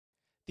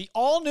The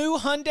all-new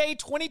Hyundai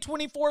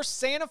 2024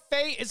 Santa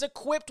Fe is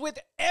equipped with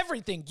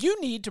everything you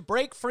need to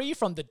break free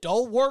from the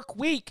dull work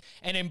week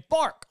and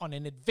embark on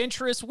an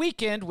adventurous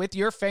weekend with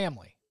your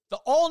family. The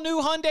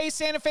all-new Hyundai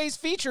Santa Fe's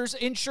features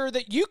ensure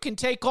that you can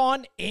take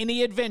on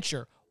any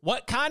adventure.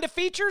 What kind of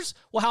features?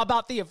 Well, how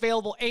about the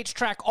available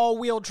H-Track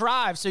all-wheel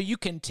drive so you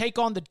can take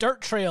on the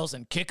dirt trails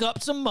and kick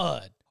up some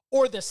mud?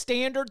 Or the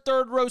standard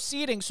third-row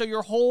seating so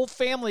your whole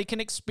family can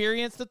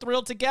experience the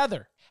thrill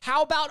together?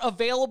 How about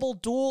available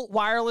dual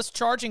wireless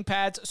charging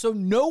pads so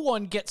no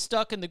one gets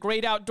stuck in the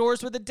great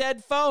outdoors with a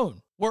dead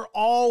phone? We're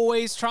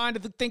always trying to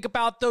think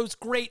about those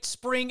great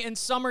spring and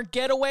summer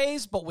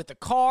getaways, but with a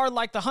car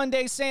like the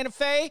Hyundai Santa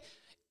Fe,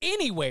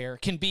 anywhere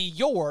can be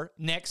your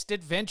next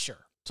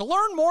adventure. To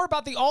learn more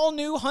about the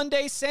all-new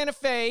Hyundai Santa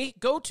Fe,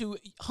 go to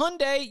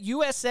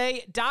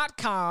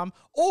HyundaiUSA.com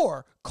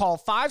or call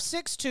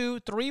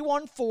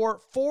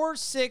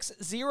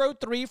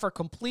 562-314-4603 for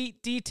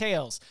complete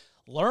details.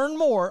 Learn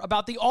more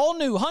about the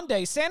all-new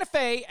Hyundai Santa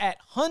Fe at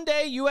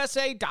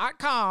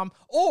HyundaiUSA.com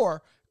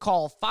or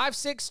call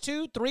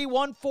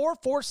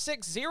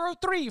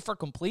 562-314-4603 for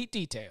complete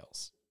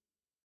details.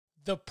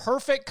 The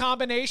perfect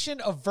combination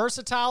of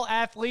versatile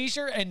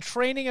athleisure and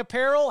training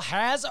apparel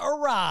has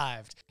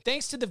arrived.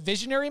 Thanks to the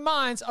visionary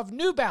minds of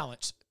New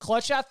Balance,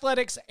 Clutch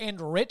Athletics,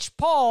 and Rich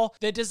Paul,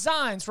 the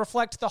designs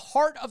reflect the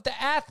heart of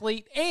the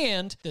athlete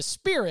and the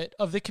spirit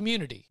of the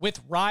community. With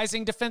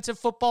rising defensive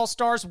football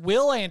stars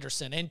Will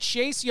Anderson and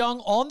Chase Young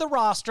on the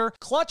roster,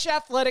 Clutch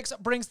Athletics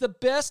brings the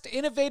best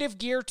innovative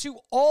gear to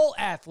all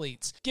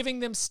athletes,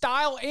 giving them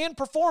style and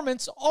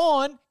performance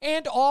on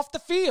and off the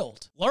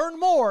field. Learn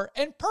more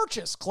and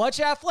purchase Clutch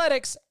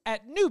Athletics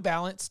at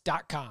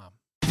newbalance.com.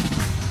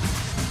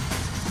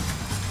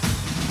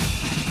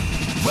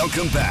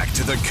 Welcome back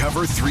to the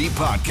Cover 3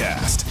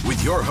 podcast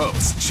with your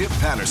hosts, Chip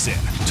Patterson,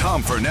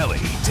 Tom Fernelli,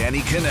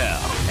 Danny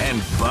Cannell,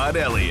 and Bud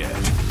Elliott.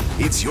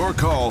 It's your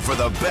call for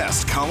the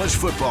best college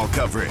football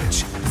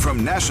coverage,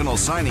 from National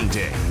Signing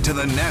Day to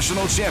the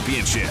National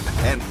Championship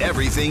and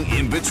everything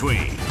in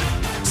between.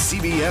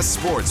 CBS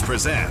Sports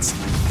presents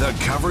the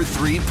Cover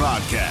 3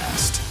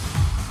 podcast.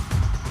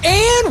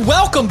 And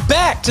welcome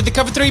back to the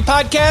Cover 3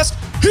 podcast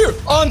here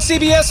on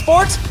CBS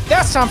Sports.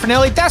 That's Tom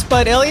Fernelli. That's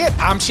Bud Elliott.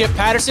 I'm Chip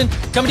Patterson,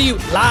 coming to you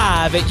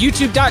live at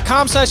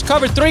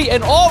youtube.com/cover3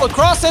 and all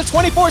across the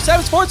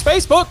 24/7 Sports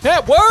Facebook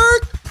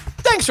network.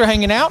 Thanks for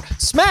hanging out.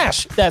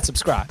 Smash that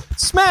subscribe.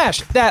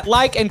 Smash that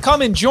like and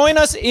come and join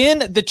us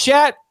in the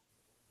chat.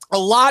 A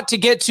lot to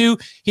get to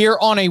here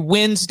on a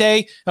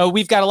Wednesday.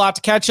 We've got a lot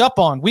to catch up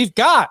on. We've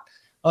got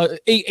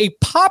a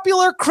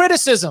popular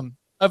criticism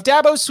of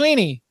Dabo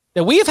Swinney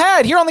that we've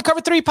had here on the Cover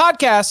 3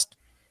 podcast.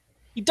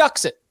 He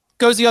ducks it.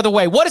 Goes the other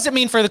way. What does it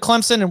mean for the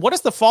Clemson, and what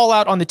is the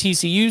fallout on the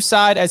TCU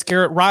side as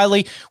Garrett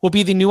Riley will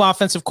be the new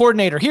offensive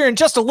coordinator? Here in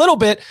just a little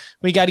bit,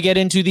 we got to get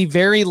into the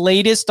very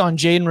latest on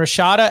Jaden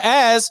Rashada,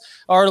 as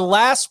our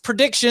last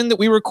prediction that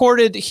we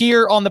recorded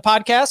here on the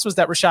podcast was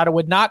that Rashada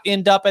would not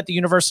end up at the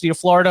University of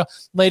Florida.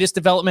 Latest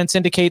developments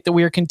indicate that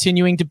we are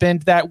continuing to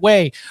bend that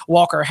way.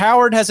 Walker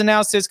Howard has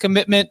announced his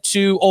commitment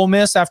to Ole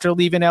Miss after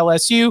leaving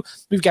LSU.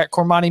 We've got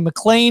Cormani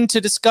McClain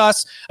to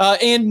discuss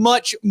and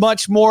much,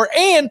 much more.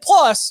 And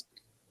plus,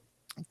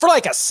 for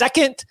like a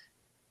second,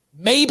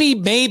 maybe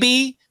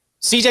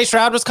CJ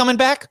Stroud was coming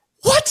back.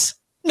 What?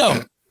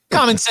 No.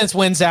 Common sense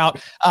wins out.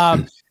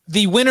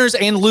 The winners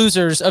and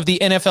losers of the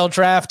NFL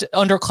draft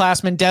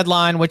underclassmen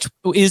deadline, which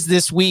is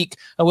this week,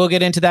 we'll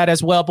get into that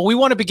as well. But we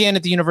want to begin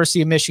at the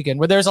University of Michigan,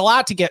 where there's a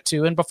lot to get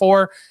to. And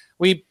before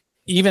we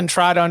even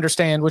try to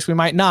understand, which we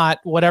might not,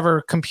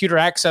 whatever computer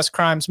access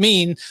crimes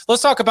mean,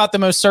 let's talk about the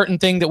most certain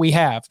thing that we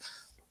have.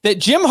 That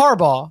Jim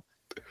Harbaugh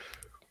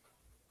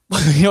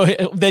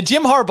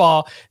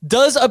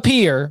does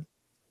appear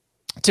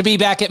to be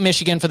back at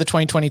Michigan for the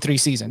 2023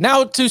 season.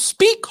 Now, to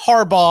speak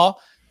Harbaugh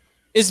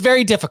is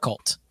very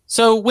difficult.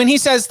 So when he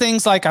says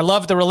things like, I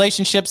love the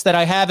relationships that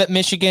I have at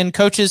Michigan,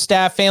 coaches,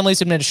 staff,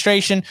 families,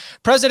 administration,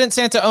 President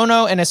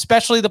Santaono, and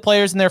especially the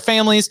players and their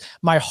families,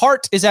 my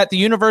heart is at the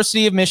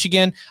University of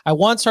Michigan. I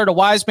once heard a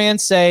wise man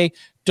say,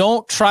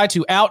 don't try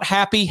to out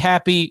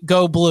happy,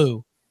 go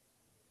blue.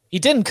 He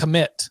didn't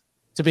commit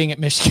to being at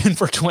Michigan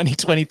for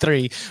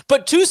 2023.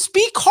 But to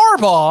speak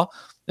Harbaugh,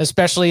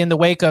 especially in the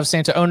wake of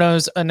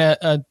Santaono's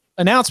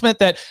announcement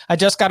that I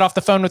just got off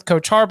the phone with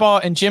Coach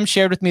Harbaugh, and Jim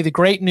shared with me the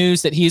great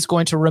news that he is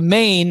going to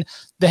remain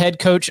the head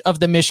coach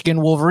of the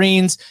Michigan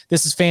Wolverines.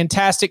 This is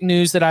fantastic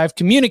news that I've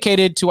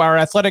communicated to our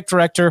athletic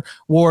director,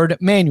 Ward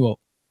Manuel.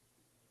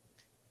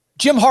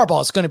 Jim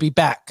Harbaugh is going to be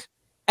back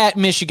at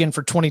Michigan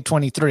for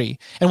 2023.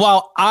 And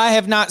while I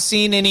have not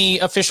seen any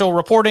official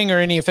reporting or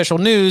any official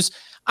news,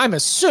 I'm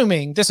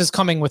assuming this is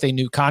coming with a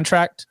new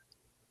contract.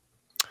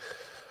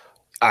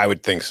 I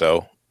would think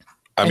so.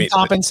 I mean,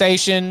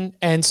 compensation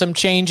and some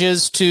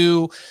changes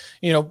to,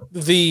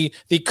 the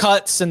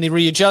cuts and the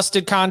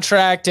readjusted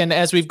contract. And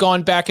as we've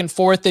gone back and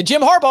forth, that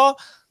Jim Harbaugh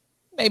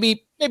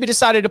maybe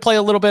decided to play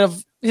a little bit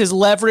of his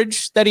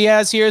leverage that he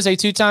has here as a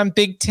two-time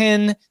Big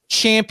Ten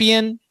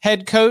champion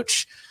head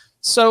coach.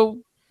 So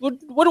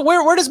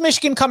where does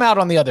Michigan come out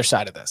on the other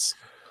side of this?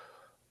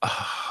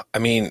 I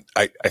mean,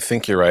 I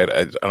think you're right.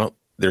 I don't.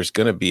 There's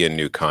going to be a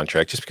new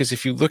contract just because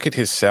if you look at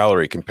his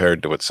salary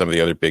compared to what some of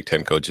the other Big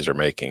Ten coaches are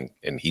making,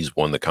 and he's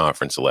won the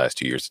conference the last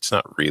 2 years, it's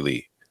not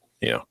really,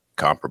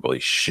 comparable. He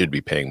should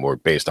be paying more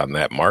based on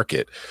that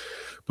market.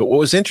 But what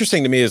was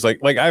interesting to me is like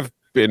I've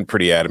been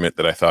pretty adamant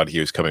that I thought he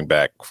was coming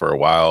back for a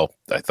while.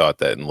 I thought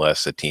that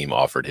unless a team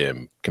offered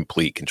him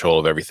complete control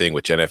of everything,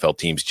 which NFL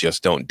teams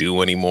just don't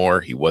do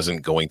anymore, he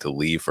wasn't going to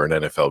leave for an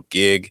NFL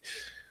gig.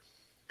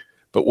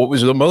 But what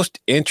was the most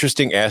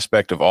interesting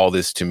aspect of all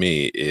this to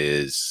me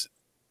is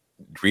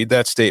read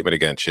that statement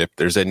again, Chip.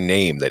 There's a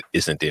name that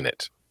isn't in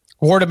it.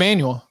 Ward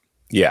Emanuel.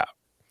 Yeah.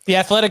 The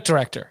athletic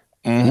director.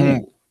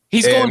 Mm-hmm.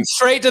 He's going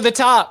straight to the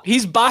top.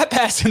 He's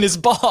bypassing his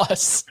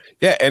boss.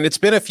 Yeah, and it's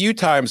been a few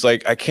times.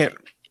 Like I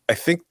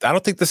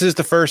don't think this is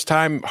the first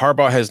time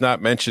Harbaugh has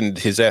not mentioned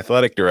his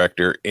athletic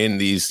director in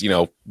these,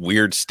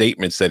 weird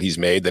statements that he's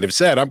made that have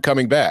said, I'm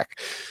coming back.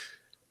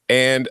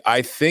 And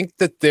I think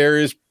that there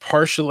is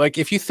partial, like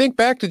if you think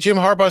back to Jim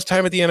Harbaugh's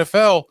time at the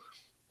NFL,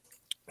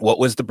 what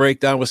was the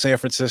breakdown with San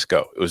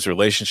Francisco? It was a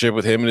relationship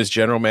with him and his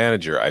general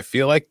manager. I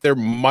feel like there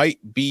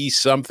might be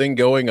something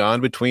going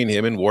on between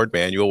him and Ward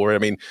Manuel where,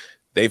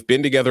 they've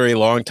been together a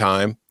long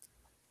time.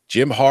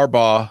 Jim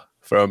Harbaugh,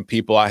 from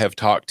people I have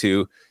talked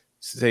to,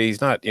 say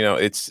he's not,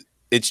 it's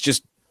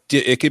just,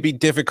 it could be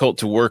difficult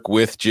to work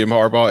with Jim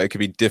Harbaugh. It could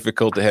be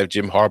difficult to have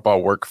Jim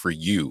Harbaugh work for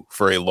you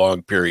for a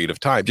long period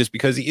of time just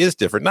because he is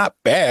different. Not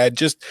bad,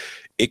 just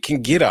it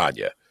can get on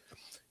you.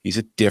 He's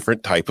a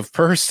different type of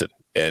person.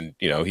 And,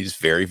 he's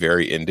very,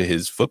 very into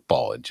his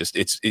football and just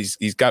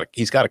he's got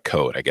a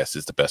code, I guess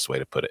is the best way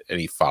to put it.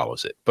 And he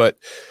follows it. But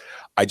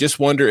I just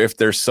wonder if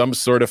there's some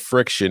sort of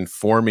friction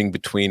forming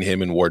between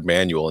him and Ward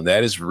Manuel. And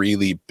that has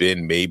really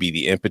been maybe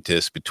the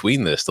impetus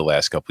between this the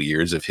last couple of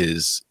years of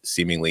his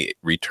seemingly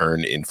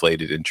return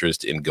inflated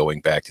interest in going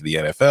back to the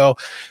NFL.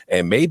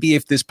 And maybe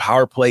if this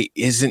power play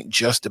isn't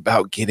just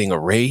about getting a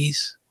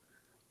raise,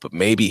 but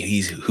maybe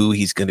he's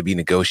going to be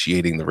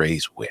negotiating the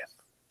raise with.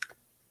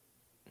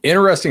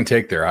 Interesting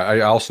take there. I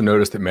also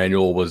noticed that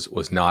Manuel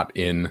was not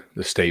in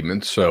the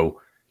statement.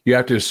 So you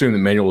have to assume that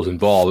Manuel was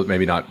involved, but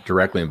maybe not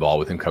directly involved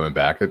with him coming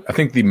back. I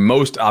think the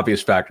most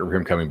obvious factor for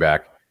him coming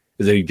back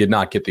is that he did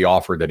not get the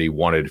offer that he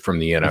wanted from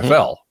the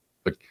NFL.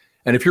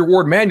 And if you're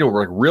Ward Manuel,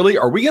 we're like, really?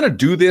 Are we going to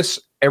do this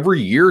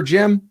every year,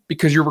 Jim?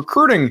 Because your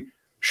recruiting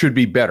should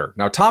be better.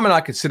 Now, Tom and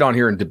I could sit on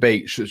here and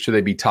debate, should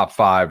they be top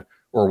 5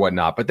 or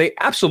whatnot, but they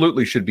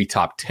absolutely should be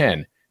top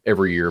 10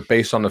 every year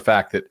based on the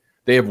fact that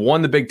they have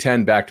won the Big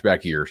Ten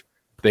back-to-back years.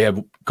 They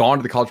have gone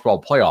to the college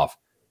football playoff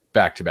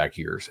back-to-back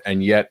years,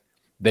 and yet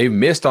they've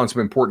missed on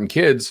some important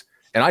kids.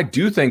 And I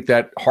do think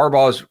that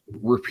Harbaugh's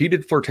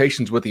repeated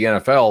flirtations with the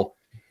NFL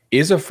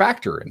is a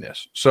factor in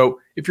this. So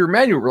if you're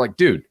Manuel, we're like,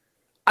 dude,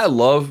 I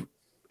love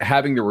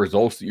having the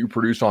results that you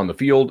produce on the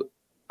field.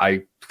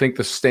 I think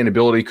the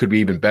sustainability could be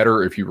even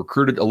better if you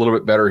recruited a little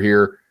bit better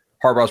here.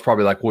 Harbaugh's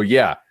probably like, well,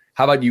 yeah,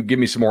 how about you give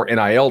me some more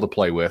NIL to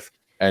play with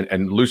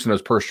and loosen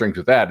those purse strings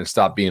with that and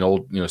stop being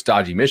old,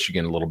 stodgy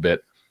Michigan a little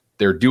bit.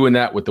 They're doing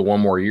that with the one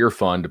more year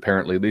fund,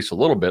 apparently, at least a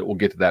little bit. We'll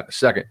get to that in a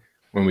second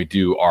when we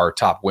do our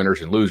top winners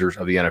and losers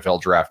of the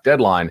NFL draft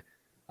deadline.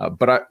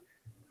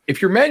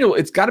 If you're Manuel,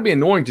 it's got to be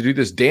annoying to do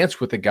this dance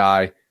with the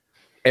guy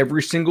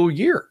every single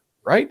year,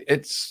 right?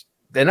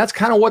 And that's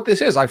kind of what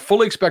this is. I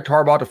fully expect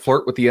Harbaugh to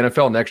flirt with the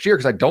NFL next year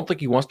because I don't think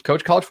he wants to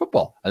coach college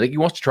football. I think he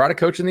wants to try to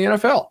coach in the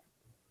NFL.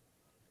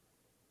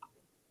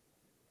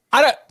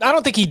 I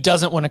don't think he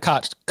doesn't want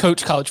to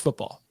coach college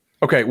football.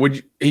 Okay,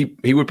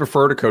 he would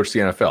prefer to coach the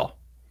NFL?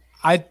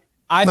 I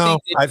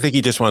think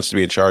he just wants to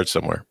be in charge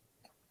somewhere.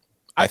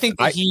 I think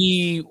that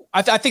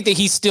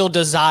he still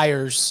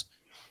desires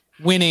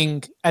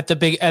winning at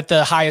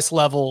the highest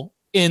level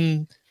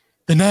in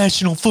the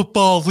National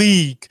Football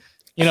League.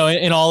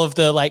 In all of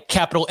the like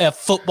capital F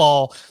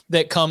football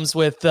that comes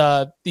with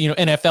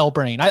NFL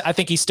brain. I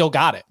think he's still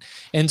got it,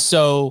 and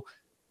so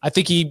I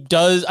think he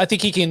does. I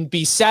think he can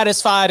be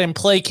satisfied and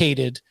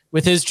placated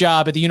with his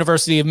job at the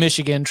University of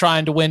Michigan,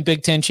 trying to win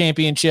Big Ten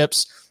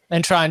championships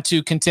and trying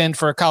to contend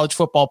for a college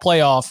football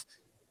playoff.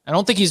 I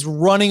don't think he's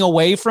running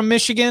away from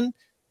Michigan,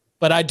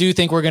 but I do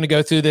think we're going to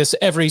go through this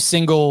every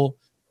single.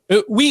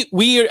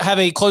 We have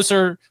a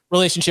closer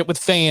relationship with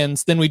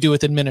fans than we do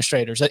with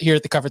administrators here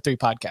at the Cover 3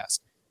 podcast.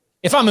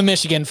 If I'm a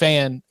Michigan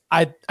fan,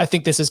 I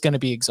think this is going to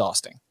be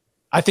exhausting.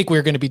 I think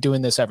we're going to be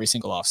doing this every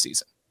single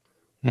offseason.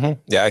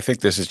 Mm-hmm. Yeah, I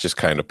think this is just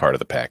kind of part of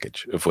the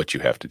package of what you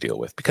have to deal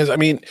with. Because,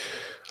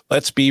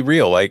 let's be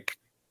real. Like,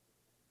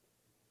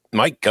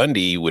 Mike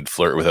Gundy would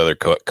flirt with other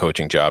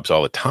coaching jobs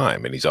all the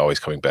time, and he's always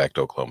coming back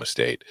to Oklahoma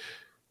State.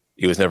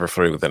 He was never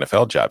flirting with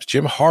NFL jobs.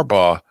 Jim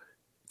Harbaugh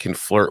can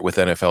flirt with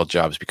NFL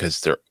jobs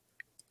because there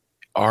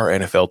are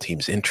NFL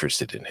teams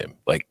interested in him.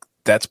 Like,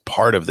 that's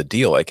part of the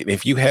deal. Like,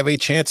 if you have a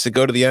chance to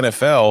go to the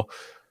NFL,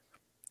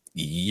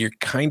 you're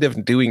kind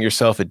of doing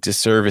yourself a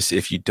disservice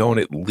if you don't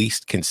at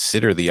least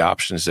consider the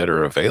options that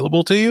are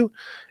available to you.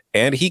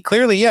 And he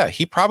clearly,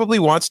 he probably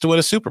wants to win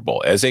a Super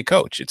Bowl as a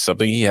coach. It's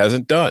something he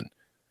hasn't done.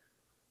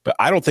 But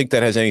I don't think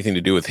that has anything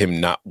to do with him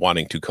not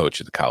wanting to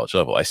coach at the college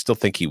level. I still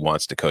think he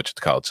wants to coach at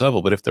the college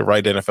level, but if the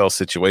right NFL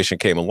situation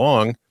came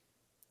along,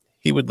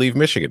 he would leave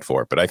Michigan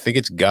for it. But I think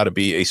it's got to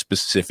be a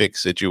specific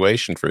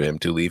situation for him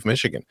to leave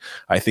Michigan.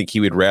 I think he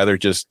would rather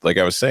just, like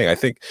I was saying, I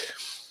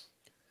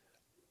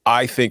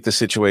think the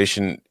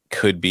situation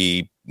could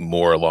be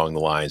more along the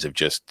lines of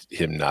just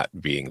him not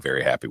being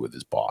very happy with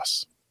his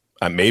boss.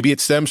 Maybe it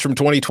stems from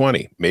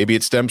 2020. Maybe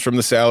it stems from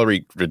the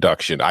salary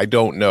reduction. I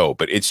don't know,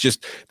 but it's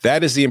just,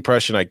 that is the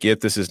impression I get.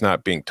 This is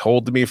not being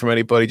told to me from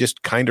anybody,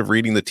 just kind of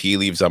reading the tea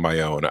leaves on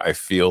my own. I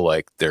feel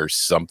like there's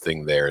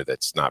something there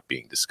that's not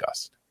being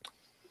discussed.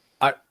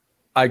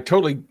 I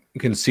totally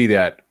can see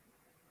that.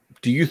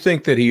 Do you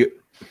think that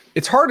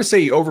it's hard to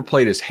say he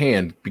overplayed his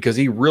hand because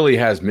he really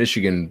has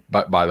Michigan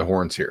by the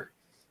horns here,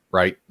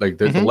 right? Like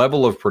the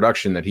level of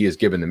production that he has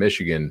given to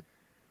Michigan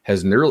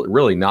has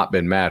really not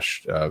been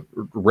matched,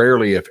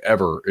 rarely if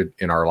ever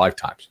in our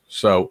lifetimes.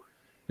 So,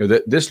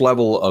 this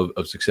level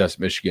of success at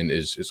Michigan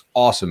is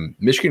awesome.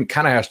 Michigan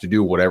kind of has to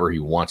do whatever he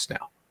wants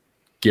now,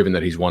 given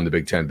that he's won the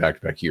Big Ten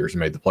back-to-back years and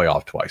made the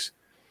playoff twice.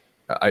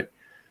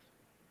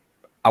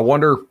 I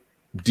wonder,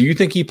 do you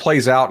think he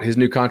plays out his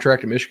new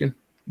contract at Michigan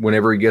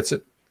whenever he gets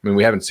it? I mean,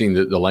 we haven't seen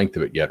the length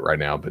of it yet right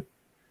now, but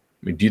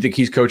do you think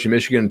he's coaching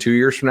Michigan 2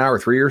 years from now or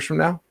 3 years from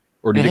now?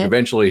 Or do you think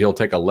eventually he'll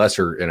take a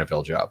lesser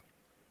NFL job?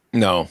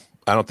 No,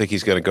 I don't think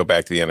he's going to go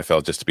back to the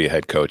NFL just to be a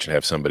head coach and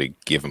have somebody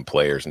give him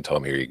players and tell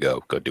him, here you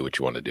go do what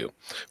you want to do.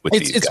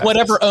 It's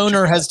whatever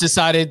owner has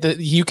decided that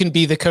you can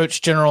be the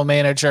coach, general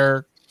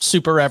manager,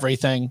 super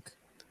everything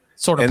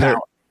sort of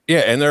power.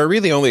 And there are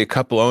really only a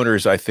couple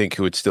owners, I think,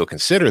 who would still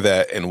consider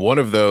that. And one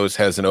of those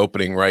has an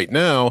opening right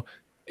now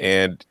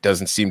and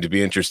doesn't seem to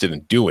be interested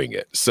in doing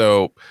it.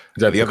 So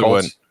is that the other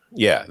one?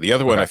 Yeah, the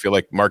other one, I feel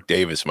like Mark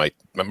Davis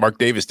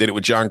did it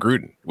with John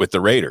Gruden with the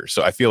Raiders.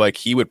 So I feel like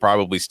he would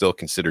probably still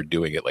consider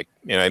doing it. Like,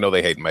 I know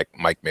they hate Mike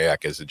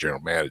Mayock as the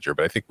general manager,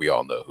 but I think we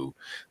all know who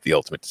the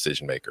ultimate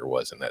decision maker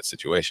was in that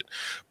situation.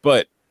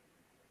 But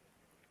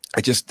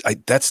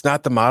that's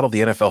not the model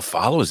the NFL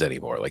follows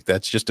anymore. Like,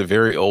 that's just a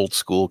very old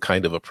school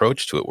kind of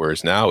approach to it.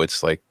 Whereas now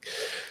it's like,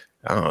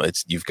 I don't know,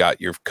 you've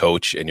got your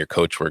coach and your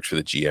coach works for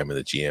the GM and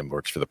the GM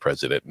works for the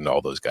president, and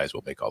all those guys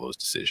will make all those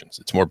decisions.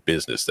 It's more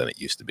business than it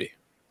used to be.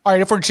 All right,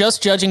 if we're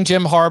just judging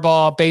Jim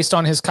Harbaugh based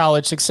on his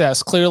college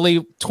success,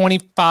 clearly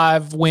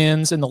 25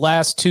 wins in the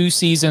last 2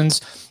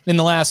 seasons, in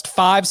the last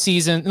 4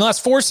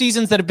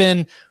 seasons that have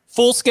been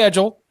full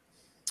schedule.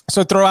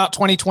 So throughout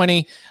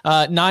 2020,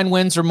 9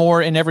 wins or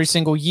more in every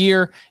single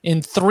year.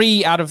 In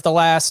 3 out of the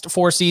last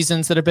 4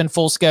 seasons that have been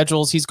full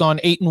schedules, he's gone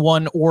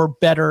 8-1 or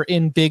better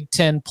in Big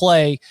Ten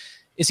play.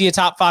 Is he a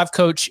top 5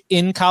 coach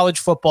in college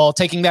football,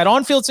 taking that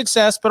on-field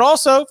success, but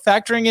also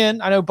factoring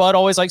in, I know Bud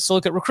always likes to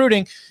look at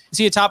recruiting, is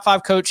he a top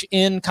 5 coach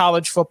in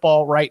college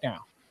football right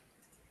now?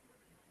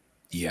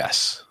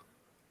 Yes.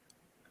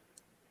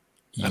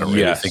 I don't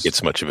really think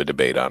it's much of a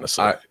debate,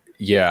 honestly.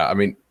 I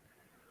mean,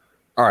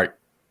 all right.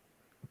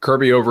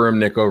 Kirby over him,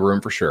 Nick over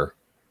him for sure.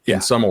 Yeah.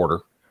 In some order,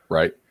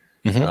 right?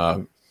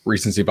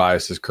 Recency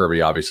bias is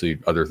Kirby, obviously.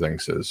 Other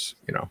things is,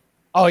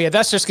 Oh, yeah,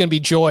 that's just going to be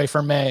joy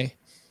for May.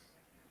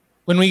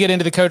 When we get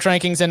into the coach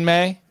rankings in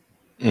May,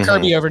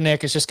 Kirby over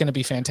Nick is just going to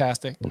be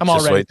fantastic.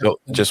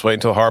 Just wait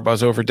until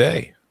Harbaugh's over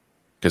Day.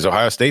 Because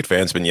Ohio State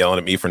fans been yelling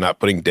at me for not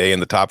putting Day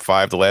in the top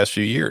 5 the last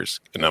few years.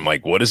 And I'm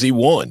like, what has he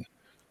won?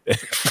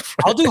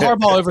 I'll do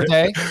Harbaugh over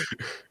Day.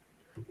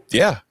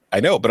 Yeah, I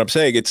know. But I'm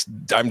saying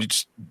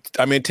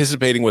I'm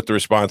anticipating what the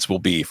response will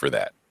be for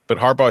that. But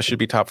Harbaugh should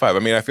be top 5. I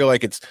mean, I feel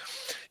like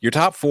your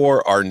top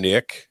 4 are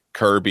Nick,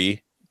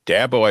 Kirby,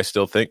 Dabo, I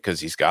still think,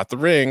 because he's got the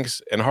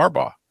rings, and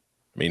Harbaugh.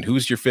 I mean,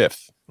 who's your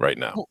 5th right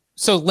now?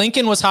 So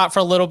Lincoln was hot for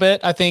a little bit.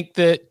 I think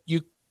that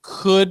you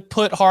could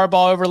put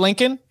Harbaugh over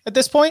Lincoln at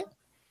this point.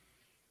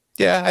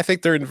 Yeah, I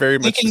think they're in very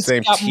much the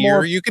same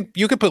tier. You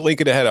could put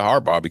Lincoln ahead of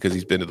Harbaugh because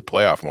he's been to the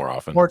playoff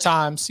more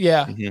times.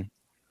 Yeah.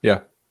 Yeah,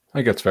 I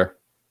think that's fair.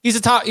 He's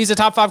a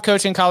top 5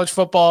 coach in college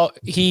football.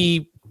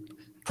 He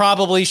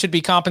probably should be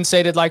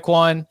compensated like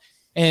one.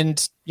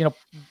 And,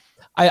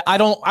 I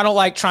don't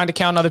like trying to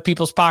count other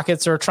people's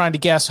pockets or trying to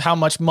guess how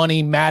much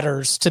money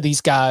matters to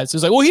these guys.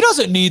 It's like, well, he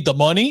doesn't need the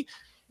money.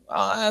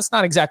 That's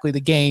not exactly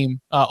the game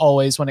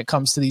always when it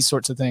comes to these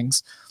sorts of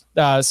things.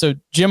 So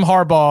Jim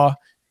Harbaugh,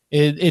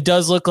 it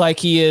does look like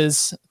he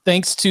is,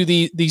 thanks to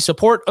the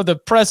support of the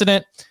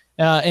president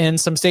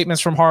and some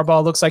statements from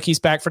Harbaugh, looks like he's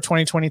back for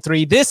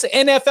 2023. This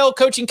NFL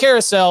coaching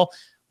carousel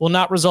will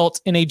not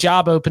result in a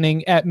job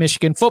opening at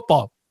Michigan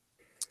football.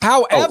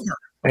 However,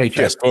 hey,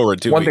 fast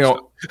forward 2 one weeks.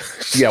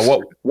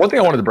 One thing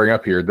I wanted to bring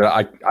up here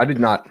that I did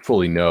not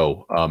fully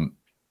know.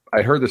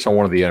 I heard this on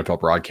one of the NFL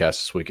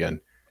broadcasts this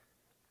weekend.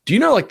 Do you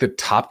know, like, the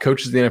top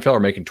coaches in the NFL are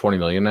making $20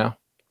 million now?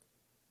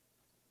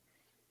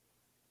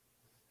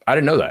 I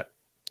didn't know that.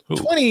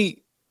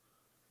 20.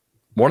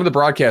 One of the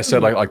broadcasts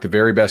said like the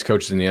very best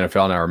coaches in the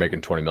NFL now are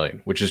making $20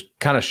 million, which just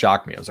kind of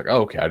shocked me. I was like,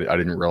 oh, okay, I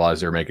didn't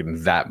realize they were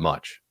making that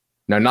much.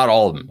 Now, not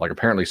all of them. Like,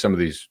 apparently some of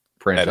these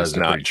franchises that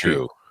is not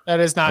true. That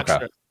is not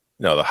true.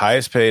 No, the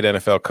highest paid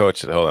NFL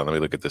coach. Hold on, let me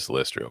look at this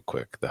list real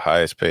quick. The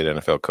highest paid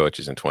NFL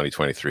coaches in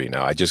 2023.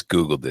 Now, I just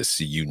Googled this,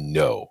 so you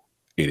know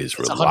it is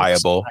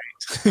reliable.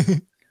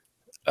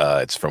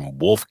 It's from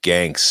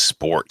Wolfgang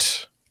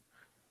Sport.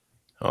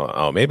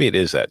 Oh, maybe it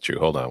is that true.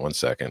 Hold on one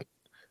second.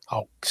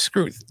 Oh,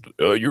 screw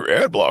it. Your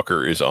ad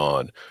blocker is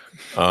on.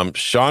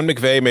 Sean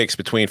McVay makes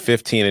between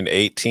 15 and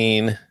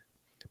 18.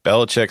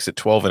 Belichick's at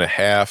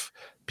 12.5.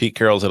 Pete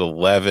Carroll's at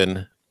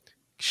 11.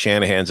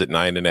 Shanahan's at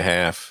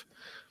 9.5.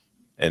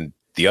 And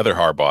the other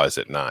Harbaugh is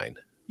at 9.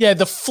 Yeah,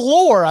 the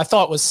floor I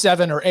thought was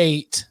 7 or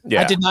 8.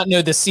 Yeah. I did not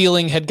know the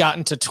ceiling had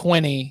gotten to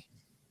 20,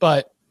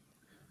 but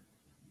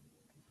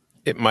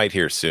it might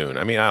here soon.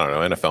 I mean, I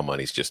don't know. NFL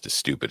money's just as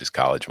stupid as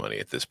college money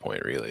at this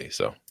point, really.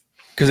 So,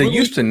 because they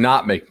used to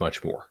not make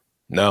much more.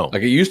 No,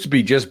 like it used to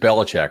be just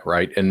Belichick,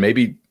 right? And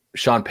maybe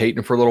Sean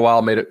Payton for a little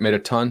while made a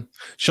ton.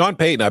 Sean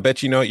Payton, I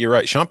bet you're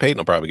right. Sean Payton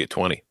will probably get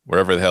 20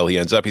 wherever the hell he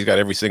ends up. He's got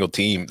every single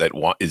team that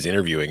is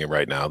interviewing him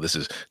right now. This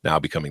is now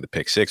becoming the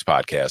Pick Six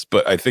podcast,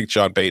 but I think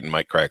Sean Payton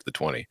might crack the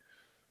 20.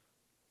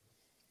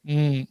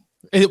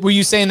 Were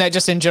you saying that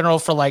just in general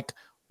for like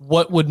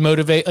what would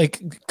motivate,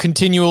 like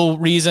continual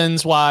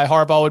reasons why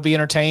Harbaugh would be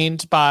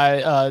entertained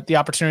by the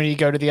opportunity to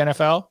go to the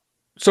NFL?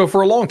 So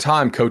for a long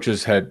time,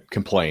 coaches had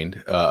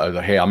complained,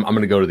 hey, I'm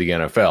going to go to the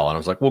NFL. And I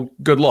was like, well,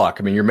 good luck.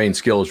 I mean, your main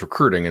skill is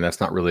recruiting, and that's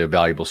not really a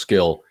valuable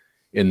skill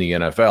in the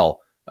NFL.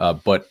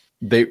 But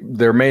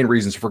their main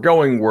reasons for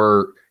going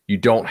were you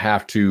don't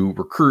have to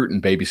recruit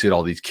and babysit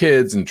all these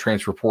kids and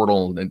transfer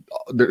portal. And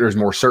there's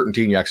more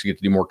certainty, and you actually get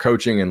to do more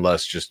coaching and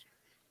less just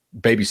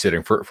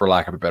babysitting, for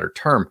lack of a better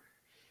term.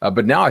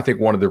 But now I think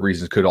one of the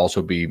reasons could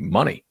also be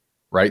money,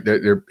 right?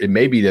 It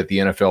may be that the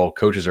NFL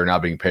coaches are now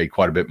being paid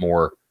quite a bit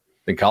more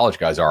than college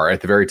guys are at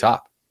the very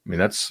top. I mean,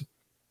 that's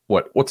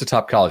what's the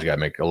top college guy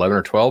make? 11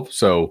 or 12.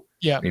 So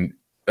yeah, I mean,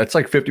 that's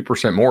like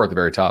 50% more at the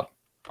very top.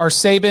 Are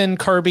Saban,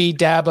 Kirby,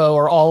 Dabo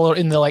are all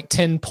in the like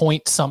 10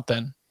 point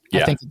something.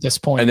 Yeah. I think at this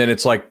point. And then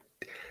it's like,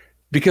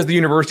 because the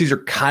universities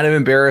are kind of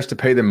embarrassed to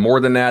pay them more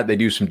than that. They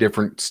do some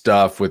different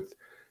stuff with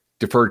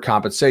deferred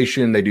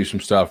compensation. They do some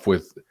stuff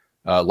with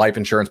life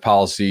insurance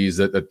policies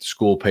that the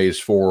school pays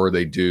for.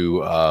 They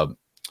do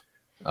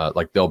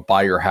like they'll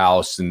buy your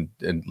house and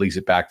lease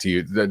it back to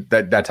you,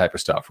 that type of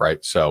stuff,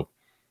 right? So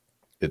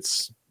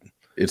it's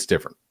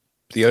different.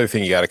 The other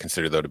thing you got to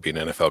consider, though, to be an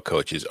NFL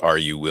coach is, are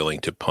you willing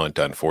to punt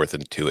on 4th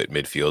and 2 at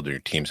midfield, and your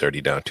team's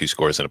already down 2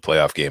 scores in a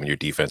playoff game, and your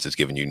defense is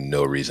giving you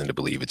no reason to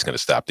believe it's going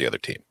to stop the other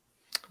team?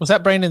 Was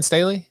that Brandon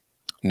Staley?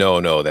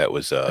 No, that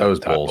was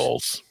Todd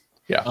Bowles.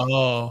 Yeah.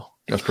 Oh,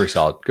 that's pretty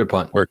solid. Good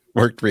punt.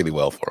 Worked really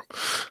well for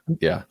him.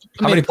 Yeah.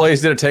 How many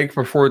plays did it take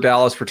before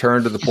Dallas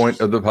returned to the point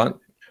of the punt?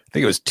 I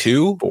think it was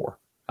 2. 4.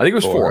 I think it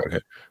was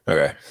 4.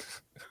 Okay.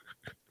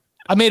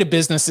 I made a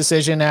business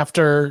decision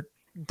after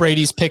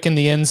Brady's pick in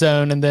the end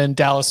zone, and then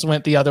Dallas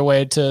went the other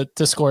way to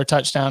score a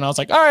touchdown. I was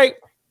like, all right,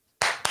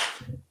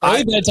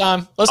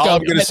 bedtime. Let's go. All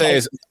I'm going to say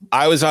is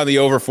I was on the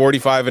over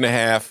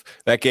 45.5.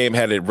 That game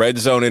had a red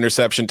zone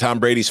interception, Tom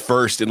Brady's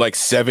first in like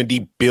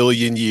 70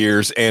 billion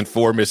years, and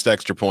 4 missed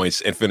extra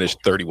points, and finished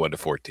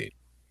 31-14.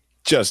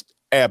 Just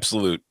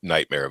absolute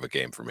nightmare of a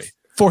game for me.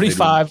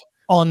 45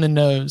 on the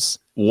nose.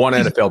 One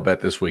NFL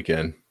bet this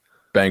weekend: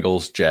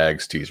 Bengals,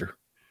 Jags teaser.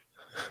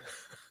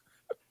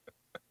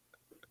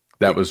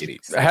 That was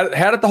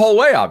had it the whole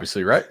way,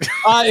 obviously, right?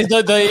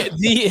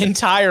 The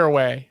entire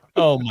way.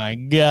 Oh my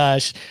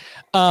gosh!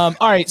 All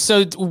right,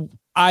 so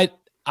I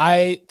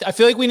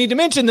feel like we need to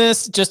mention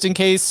this just in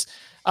case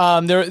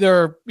there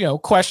are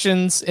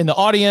questions in the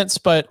audience.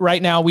 But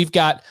right now we've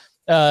got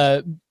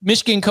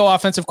Michigan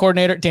co-offensive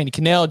coordinator Danny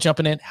Cannell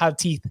jumping in. Have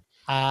teeth.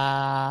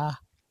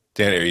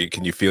 Danny,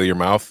 can you feel your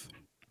mouth?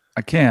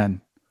 I can.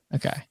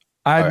 Okay.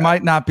 I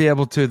might not be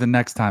able to the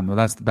next time, though.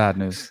 That's the bad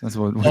news. That's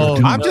what we're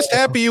doing. I'm just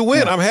happy you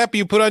win. Yeah. I'm happy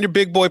you put on your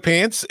big boy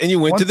pants and you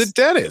went to the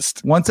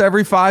dentist. Once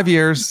every 5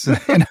 years,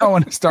 when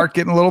I start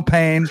getting a little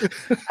pain,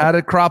 had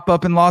it crop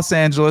up in Los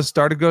Angeles,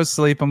 started to go to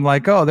sleep. I'm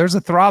like, oh, there's a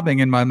throbbing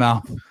in my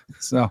mouth.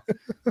 So,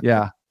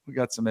 yeah, we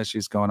got some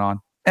issues going on.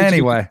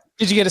 Anyway.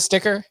 Did you get a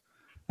sticker?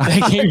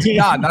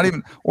 not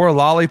even, or a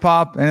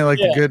lollipop, and a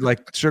good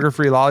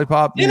sugar-free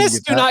lollipop.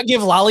 Dentists do not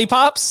give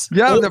lollipops.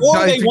 Yeah, or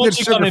they want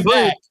you coming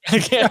back.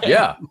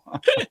 Yeah.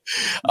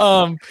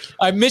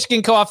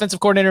 Michigan co-offensive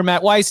coordinator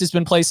Matt Weiss has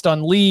been placed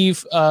on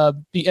leave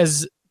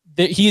as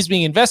he is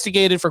being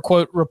investigated for,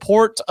 quote,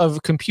 report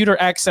of computer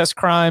access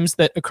crimes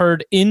that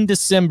occurred in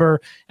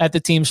December at the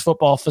team's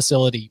football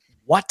facility.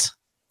 What?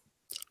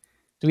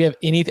 Do we have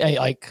anything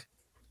like?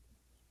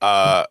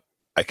 I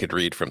could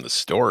read from the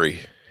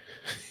story.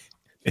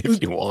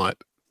 If you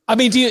want. I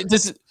mean,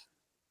 because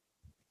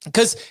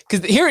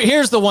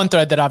here's the one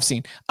thread that I've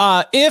seen.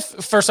 If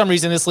for some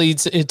reason this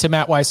leads to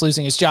Matt Weiss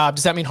losing his job,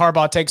 does that mean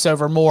Harbaugh takes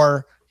over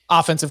more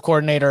offensive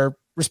coordinator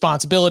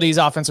responsibilities,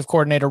 offensive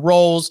coordinator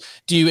roles?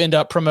 Do you end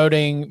up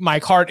promoting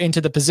Mike Hart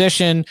into the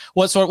position?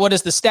 What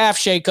is the staff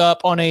shakeup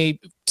on a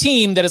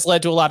team that has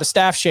led to a lot of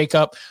staff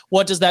shakeup?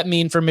 What does that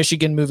mean for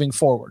Michigan moving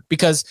forward?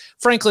 Because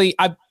frankly,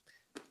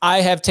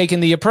 I have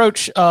taken the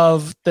approach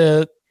of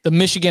the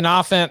Michigan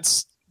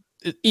offense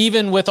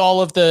even with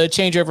all of the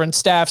changeover in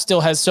staff,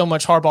 still has so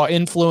much Harbaugh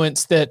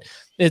influence that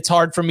it's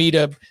hard for me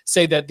to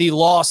say that the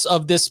loss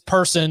of this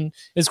person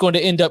is going to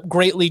end up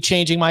greatly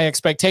changing my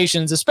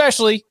expectations,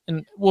 especially,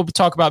 and we'll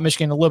talk about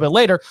Michigan a little bit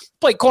later,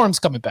 Blake Corum's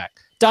coming back.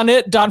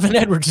 Donovan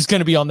Edwards is going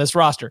to be on this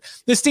roster.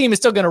 This team is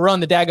still going to run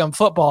the daggum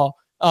football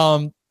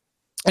and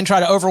try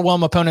to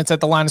overwhelm opponents at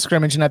the line of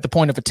scrimmage and at the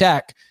point of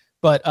attack.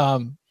 But,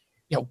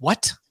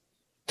 what?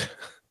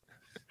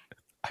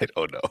 I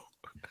don't know.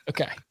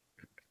 Okay.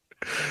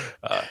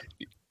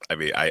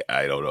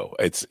 I don't know.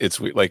 It's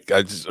like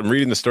I'm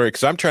reading the story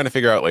because I'm trying to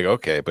figure out like,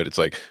 okay, but it's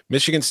like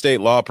Michigan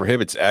state law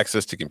prohibits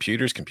access to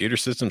computers, computer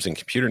systems, and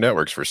computer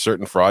networks for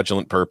certain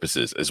fraudulent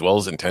purposes, as well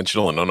as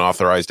intentional and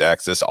unauthorized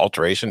access,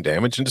 alteration,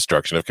 damage, and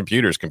destruction of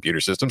computers, computer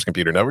systems,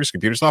 computer networks,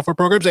 computer software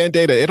programs, and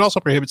data. It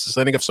also prohibits the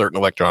sending of certain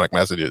electronic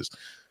messages.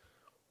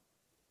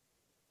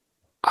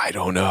 I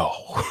don't know.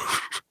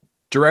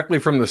 Directly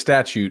from the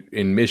statute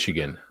in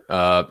Michigan,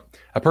 a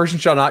person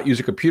shall not use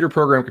a computer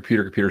program,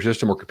 computer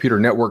system, or computer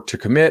network to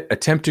commit,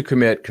 attempt to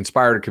commit,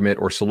 conspire to commit,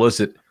 or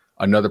solicit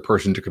another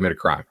person to commit a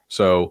crime.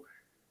 So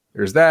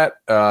there's that.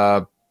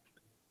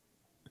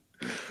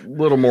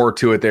 Little more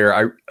to it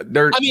there.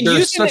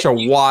 There's such a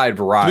wide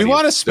variety. Do we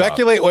want to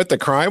speculate what the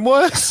crime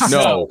was?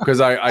 No, because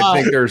I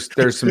think there's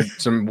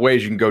some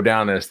ways you can go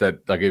down this that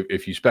like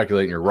if you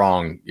speculate and you're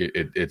wrong,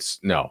 it's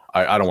no.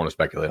 I don't want to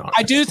speculate on it.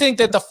 I do think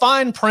that the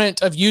fine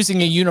print of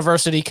using a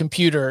university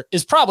computer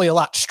is probably a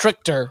lot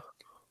stricter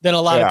than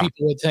a lot of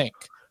people would think.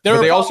 But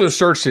they also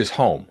searched his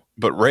home,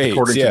 but raids,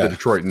 according to the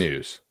Detroit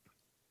News.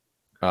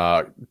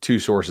 Two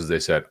sources they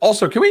said.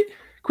 Also, can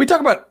we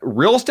talk about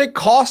real estate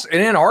costs in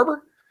Ann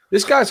Arbor?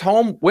 This guy's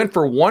home went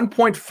for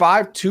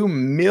 $1.52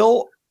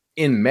 million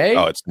in May.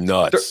 Oh, it's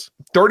nuts.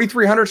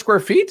 3,300 square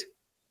feet.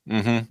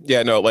 Mm-hmm.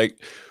 Yeah, no,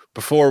 like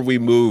before we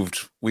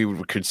moved, we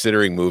were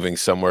considering moving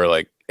somewhere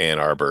like Ann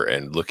Arbor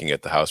and looking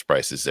at the house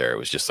prices there. It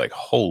was just like,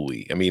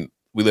 holy, I mean,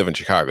 we live in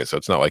Chicago, so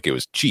it's not like it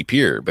was cheap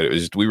here, but it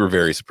was, we were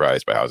very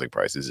surprised by housing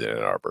prices in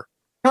Ann Arbor.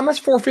 How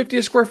much? $450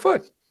 a square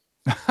foot.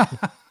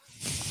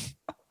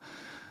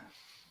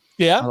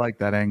 Yeah. I like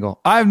that angle.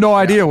 I have no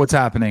idea what's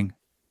happening.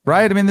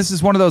 Right? I mean, this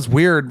is one of those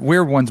weird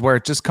ones where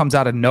it just comes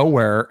out of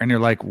nowhere and you're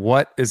like,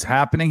 what is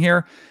happening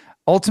here?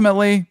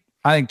 Ultimately,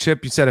 I think,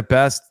 Chip, you said it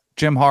best.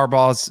 Jim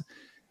Harbaugh's,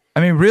 I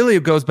mean, really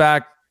it goes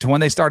back to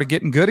when they started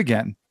getting good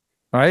again,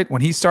 right?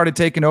 When he started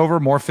taking over,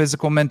 more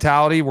physical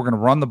mentality. We're going to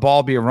run the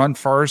ball, be a run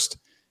first.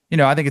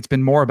 I think it's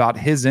been more about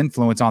his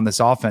influence on this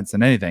offense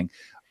than anything.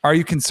 Are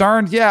you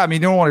concerned? Yeah. I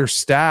mean, you don't want your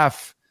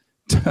staff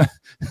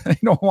you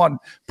don't want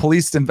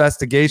police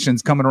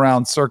investigations coming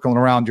around, circling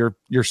around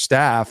your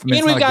staff. I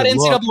mean, we've got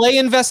NCAA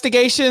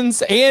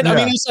investigations, and I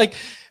mean, it's like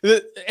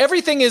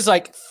everything is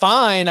like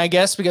fine, I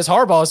guess, because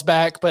Harbaugh's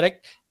back. But I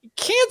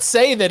can't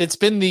say that it's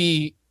been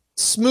the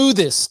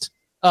smoothest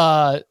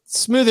a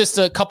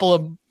couple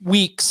of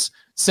weeks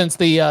since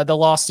the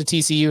loss to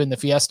TCU in the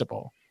Fiesta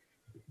Bowl.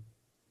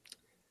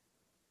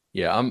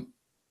 Yeah,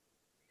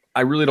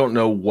 I really don't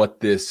know what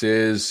this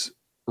is.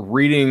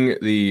 Reading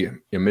the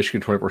Michigan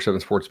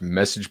 24/7 Sports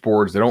message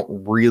boards, they don't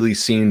really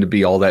seem to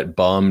be all that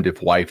bummed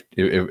if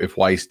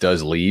Weiss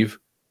does leave.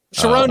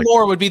 Sharon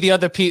Moore would be the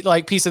other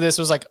piece of this.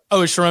 Was like,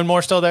 oh, is Sharon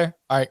Moore still there?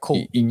 All right,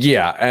 cool.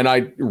 Yeah, and I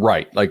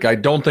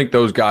don't think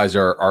those guys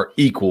are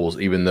equals,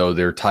 even though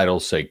their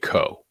titles say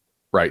co.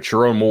 Right,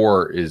 Sharon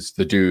Moore is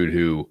the dude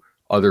who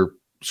other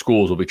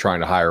schools will be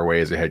trying to hire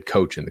away as a head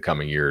coach in the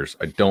coming years.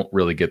 I don't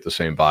really get the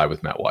same vibe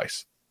with Matt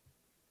Weiss.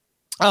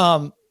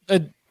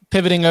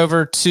 Pivoting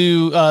over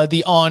to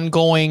the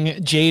ongoing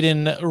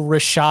Jaden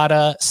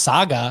Rashada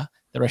saga,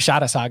 the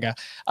Rashada saga.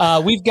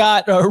 We've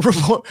got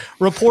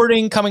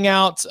reporting coming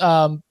out.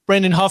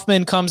 Brandon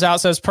Huffman comes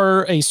out, says,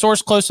 per a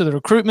source close to the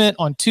recruitment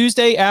on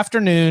Tuesday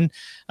afternoon,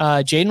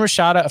 Jaden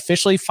Rashada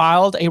officially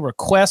filed a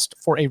request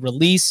for a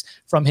release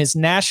from his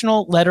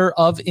national letter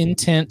of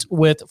intent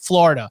with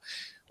Florida.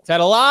 We've had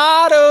a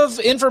lot of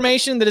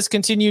information that has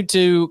continued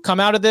to come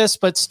out of this,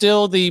 but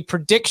still the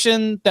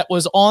prediction that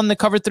was on the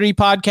Cover 3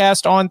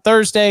 podcast on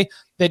Thursday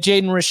that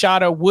Jaden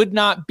Rashada would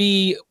not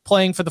be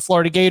playing for the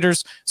Florida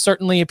Gators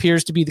certainly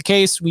appears to be the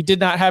case. We did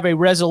not have a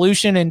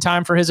resolution in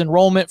time for his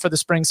enrollment for the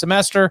spring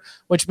semester,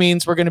 which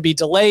means we're going to be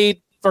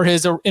delayed for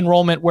his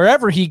enrollment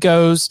wherever he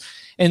goes.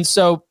 And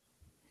so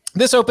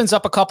this opens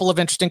up a couple of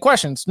interesting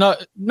questions.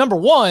 Number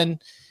one,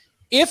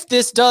 if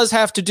this does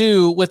have to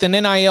do with an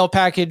NIL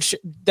package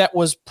that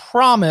was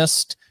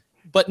promised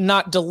but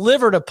not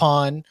delivered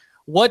upon,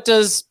 what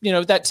does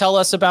that tell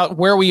us about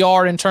where we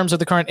are in terms of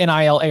the current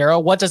NIL era?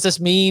 What does this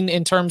mean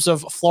in terms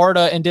of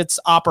Florida and its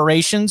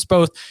operations,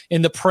 both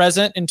in the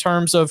present in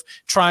terms of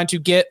trying to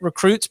get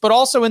recruits, but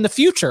also in the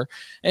future?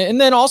 And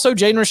then also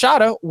Jaden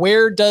Rashada,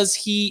 where does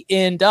he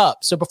end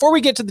up? So before we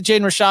get to the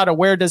Jaden Rashada,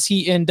 where does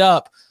he end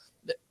up?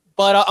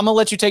 But I'm going to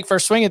let you take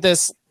first swing at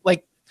this.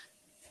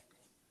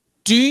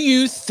 Do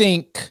you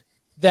think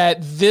that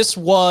this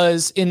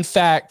was, in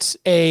fact,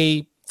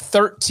 a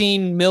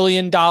 $13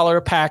 million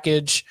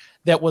package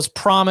that was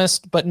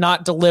promised but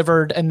not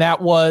delivered, and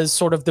that was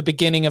sort of the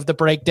beginning of the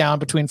breakdown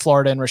between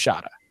Florida and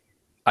Rashada?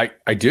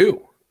 I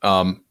do.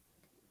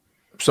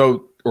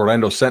 So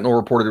Orlando Sentinel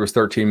reported it was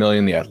 13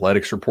 million. The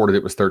Athletics reported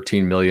it was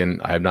 13 million.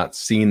 I have not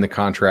seen the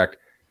contract.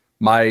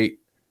 My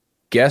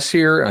guess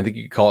here, and I think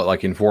you could call it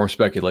like informed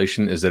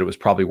speculation, is that it was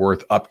probably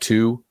worth up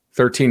to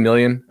 13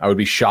 million. I would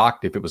be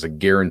shocked if it was a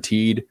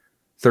guaranteed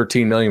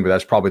 13 million, but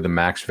that's probably the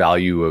max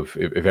value of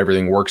if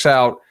everything works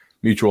out,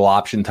 mutual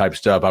option type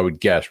stuff, I would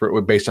guess,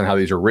 based on how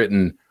these are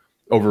written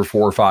over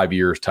 4 or 5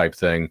 years type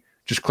thing.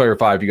 Just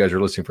clarify if you guys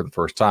are listening for the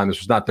first time, this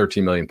was not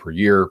 13 million per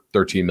year,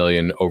 13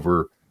 million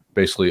over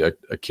basically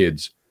a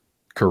kid's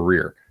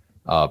career.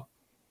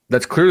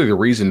 That's clearly the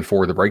reason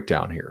for the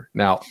breakdown here.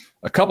 Now,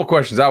 a couple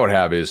questions I would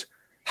have is,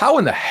 how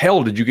in the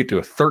hell did you get to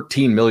a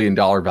 $13 million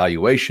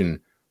valuation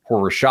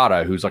for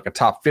Rashada, who's like a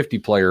top 50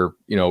 player,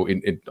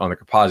 on the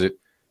composite,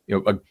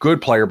 a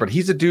good player, but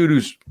he's a dude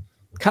who's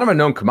kind of a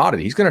known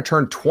commodity. He's going to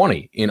turn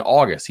 20 in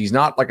August. He's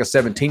not like a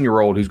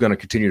 17-year-old who's going to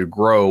continue to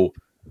grow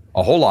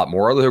a whole lot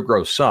more, although he'll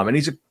grow some. And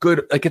he's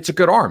it's a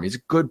good arm. He's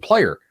a good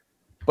player.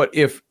 But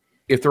if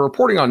the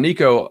reporting on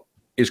Nico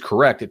is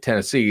correct at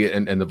Tennessee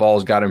and the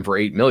Vols got him for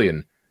 $8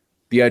 million,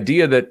 the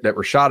idea that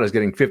Rashada is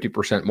getting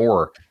 50%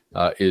 more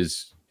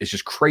is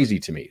just crazy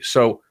to me.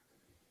 So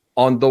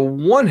on the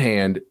one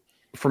hand,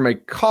 from a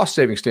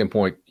cost-saving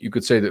standpoint, you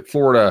could say that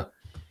Florida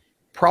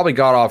probably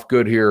got off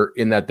good here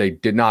in that they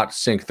did not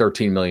sink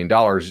 $13 million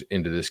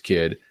into this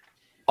kid.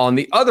 On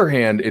the other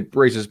hand, it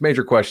raises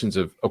major questions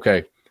of,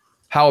 okay,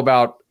 how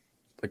about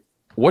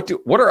what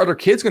are other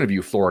kids going to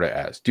view Florida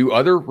as? Do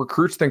other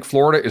recruits think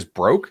Florida is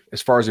broke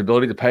as far as the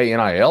ability to pay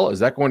NIL? Is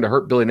that going to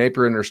hurt Billy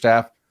Napier and their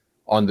staff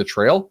on the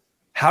trail?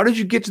 How did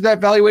you get to that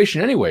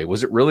valuation anyway?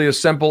 Was it really as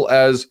simple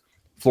as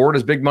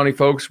Florida's big money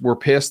folks were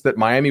pissed that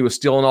Miami was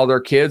stealing all their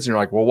kids? And you're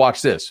like, well,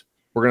 watch this.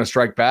 We're going to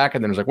strike back.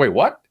 And then it's like, wait,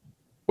 what?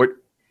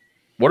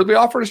 What did we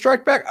offer to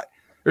strike back?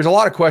 There's a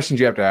lot of questions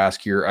you have to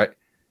ask here.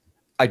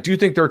 I do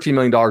think $13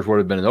 million would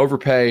have been an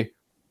overpay.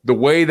 The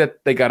way that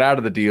they got out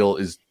of the deal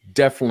is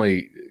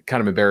definitely kind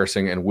of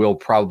embarrassing and will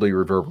probably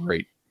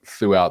reverberate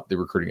throughout the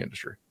recruiting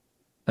industry.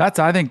 That's,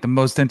 I think, the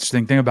most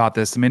interesting thing about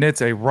this. I mean,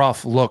 it's a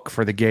rough look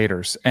for the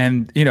Gators.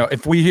 And,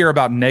 if we hear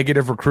about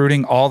negative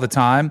recruiting all the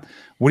time,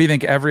 what do you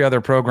think every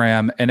other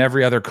program and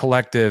every other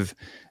collective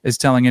is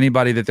telling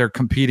anybody that they're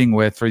competing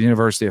with for the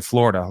University of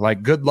Florida?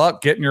 Like, good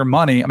luck getting your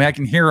money. I mean, I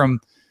can hear them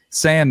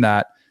saying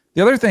that.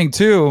 The other thing,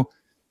 too,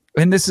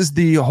 and this is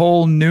the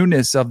whole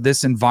newness of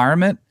this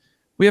environment,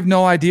 we have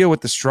no idea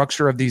what the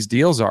structure of these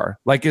deals are.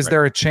 Like, is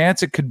there a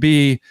chance it could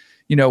be,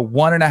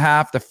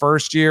 1.5 the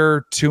first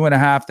year,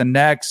 2.5 the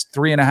next,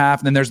 3.5,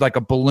 and then there's like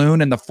a balloon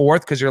in the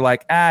fourth because you're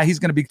like, he's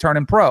going to be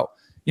turning pro.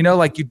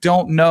 Like, you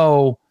don't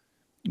know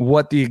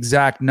what the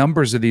exact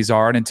numbers of these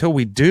are. And until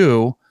we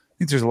do, I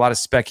think there's a lot of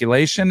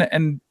speculation.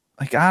 And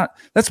like,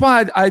 that's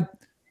why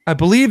I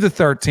believe the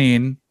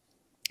 13,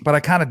 but I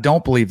kind of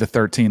don't believe the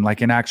 13,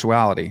 like in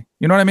actuality.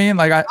 You know what I mean?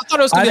 Like, I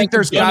think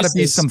there's got to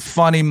be some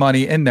funny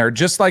money in there,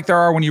 just like there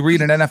are when you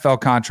read an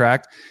NFL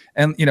contract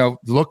and, don't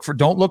look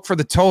for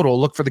the total,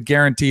 look for the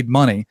guaranteed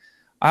money.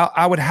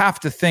 I would have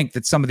to think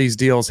that some of these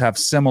deals have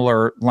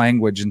similar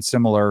language and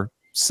similar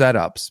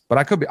setups, but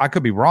I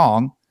could be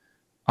wrong.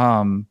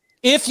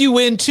 If you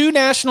win 2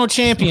 national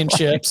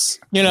championships,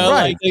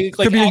 right. like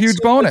could be a huge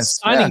bonus.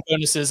 Signing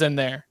bonuses in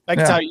there.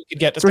 That's how you could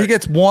get to. So he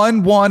gets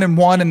 1, 1, and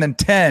 1, and then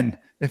 10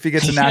 if he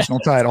gets a national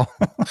title.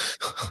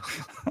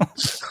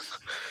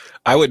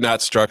 I would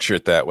not structure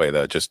it that way,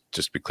 though. Just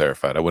be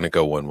clarified. I wouldn't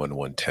go 1, 1,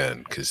 1, 10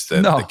 because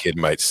then the kid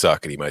might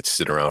suck and he might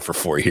sit around for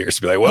 4 years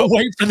and be like, well,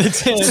 wait for the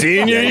 10.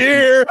 Senior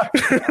year.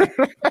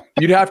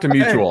 You'd have to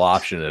mutual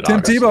option it.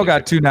 Tim Tebow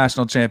got 2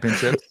 national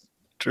championships.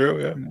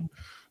 True,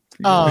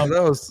 yeah.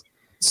 Those.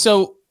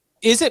 So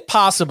is it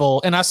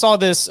possible, and I saw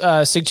this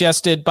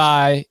suggested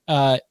by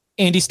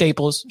Andy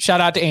Staples. Shout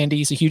out to Andy.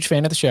 He's a huge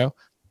fan of the show.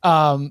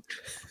 I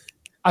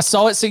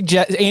saw it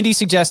Andy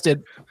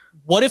suggested,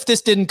 what if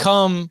this didn't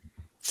come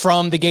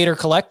from the Gator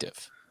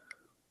Collective?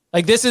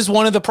 Like, this is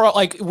one of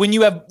the when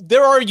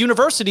there are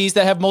universities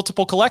that have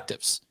multiple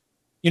collectives.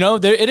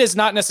 It is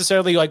not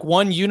necessarily like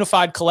one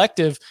unified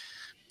collective.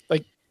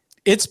 Like,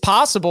 it's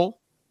possible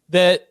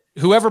that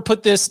whoever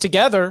put this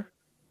together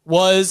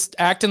was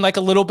acting like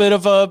a little bit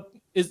of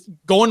is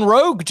going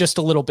rogue just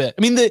a little bit.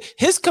 I mean,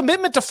 his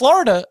commitment to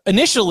Florida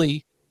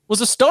initially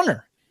was a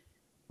stunner.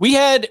 We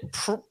had,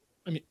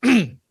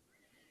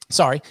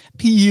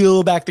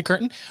 peel back the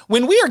curtain.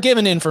 When we are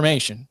given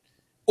information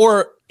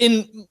or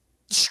in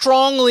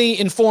strongly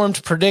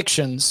informed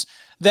predictions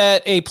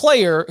that a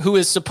player who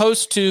is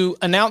supposed to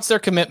announce their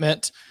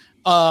commitment,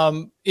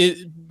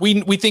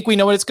 we think we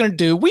know what it's going to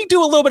do. We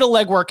do a little bit of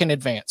legwork in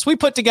advance. We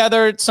put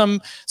together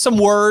some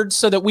words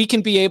so that we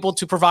can be able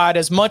to provide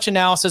as much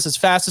analysis as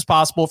fast as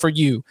possible for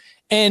you.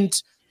 And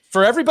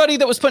for everybody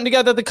that was putting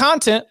together the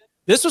content,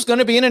 this was going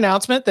to be an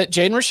announcement that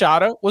Jaden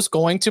Rashada was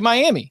going to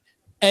Miami.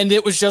 And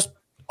it was just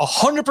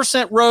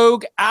 100%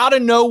 rogue, out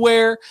of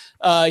nowhere.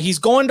 He's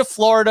going to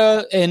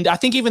Florida. And I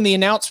think even the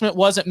announcement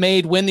wasn't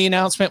made when the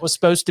announcement was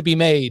supposed to be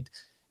made.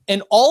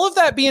 And all of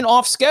that being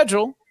off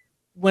schedule,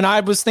 when I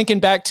was thinking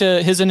back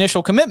to his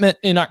initial commitment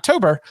in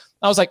October,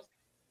 I was like,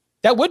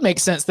 that would make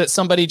sense that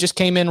somebody just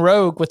came in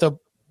rogue with a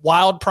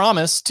wild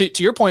promise. To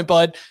your point,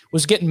 Bud,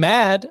 was getting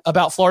mad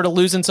about Florida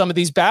losing some of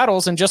these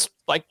battles and just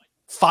like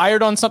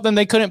fired on something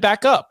they couldn't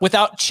back up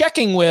without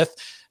checking with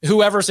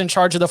whoever's in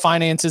charge of the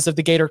finances of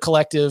the Gator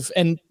Collective.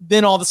 And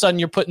then all of a sudden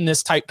you're put in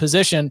this tight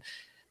position.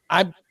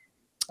 I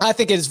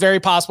think it is very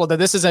possible that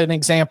this is an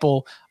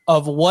example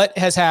of what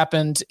has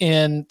happened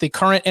in the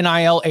current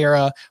NIL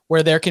era,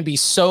 where there can be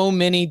so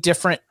many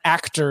different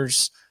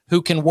actors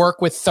who can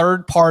work with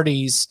third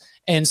parties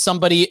and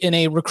somebody in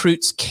a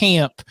recruit's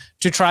camp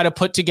to try to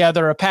put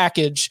together a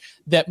package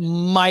that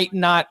might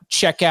not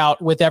check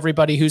out with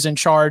everybody who's in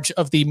charge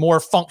of the more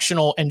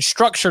functional and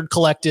structured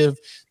collective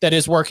that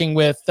is working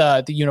with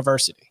the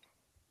university.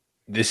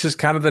 This is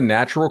kind of the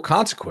natural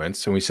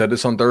consequence, and we said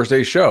this on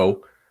Thursday's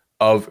show,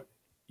 of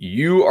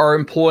you are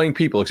employing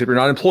people, except you're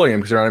not employing them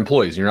because they're not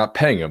employees, and you're not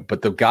paying them.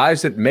 But the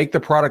guys that make the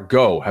product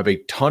go have a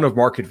ton of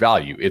market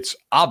value. It's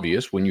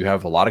obvious when you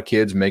have a lot of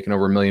kids making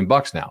over $1 million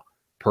now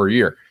per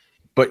year,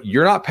 but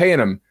you're not paying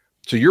them.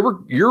 So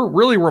you're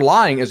really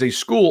relying as a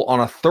school on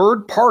a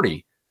third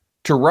party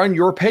to run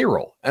your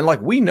payroll. And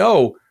like, we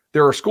know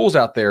there are schools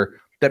out there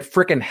that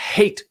freaking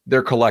hate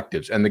their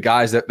collectives and the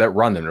guys that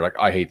run them. They're like,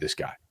 I hate this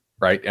guy,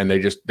 right? And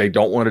they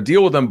don't want to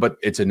deal with them, but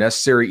it's a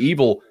necessary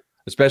evil,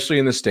 especially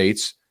in the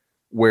states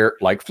where,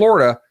 like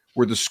Florida,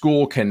 where the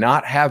school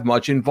cannot have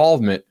much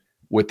involvement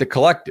with the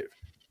collective.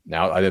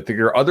 Now, I think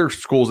there are other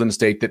schools in the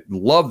state that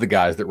love the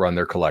guys that run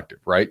their collective,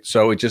 right?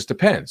 So it just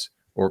depends.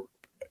 Or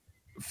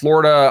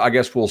Florida, I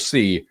guess we'll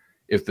see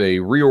if they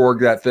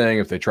reorg that thing,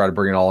 if they try to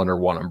bring it all under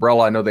one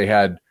umbrella. I know they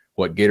had,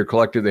 Gator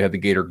Collective, they had the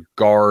Gator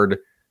Guard.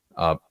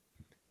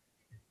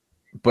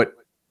 But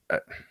I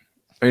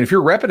mean, if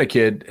you're repping a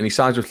kid and he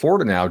signs with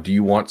Florida now, do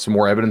you want some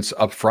more evidence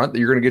up front that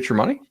you're going to get your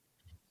money?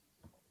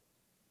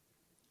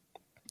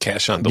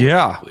 Cash on the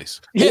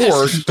please.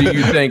 Or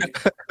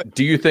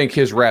do you think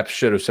his reps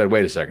should have said,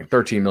 wait a second,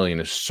 13 million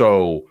is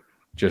so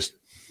just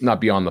not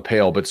beyond the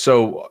pale, but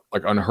so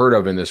like unheard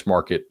of in this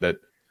market that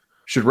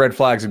should red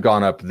flags have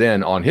gone up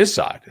then on his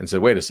side and said,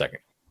 wait a second,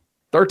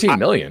 13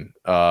 million.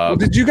 Have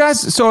you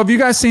guys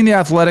seen the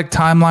Athletic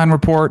timeline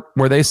report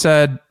where they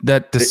said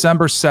that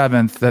December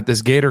 7th, that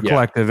this Gator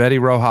Collective, Eddie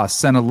Rojas,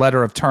 sent a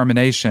letter of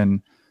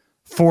termination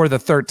for the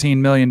 $13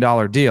 million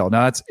deal?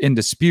 Now that's in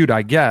dispute,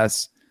 I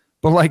guess.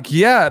 But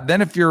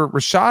then if you're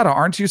Rashada,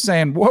 aren't you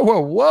saying,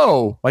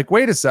 whoa, like,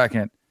 wait a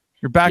second,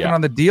 you're backing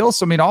on the deal?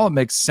 So, I mean, all it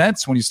makes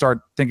sense when you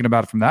start thinking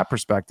about it from that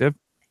perspective.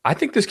 I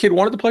think this kid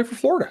wanted to play for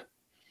Florida.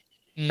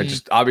 I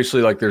just,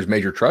 obviously, like, there's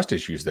major trust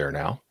issues there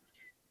now.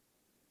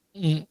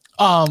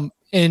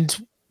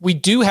 And we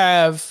do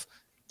have.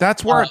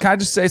 That's where, can I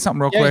just say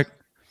something real quick?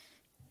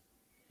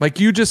 Like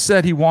you just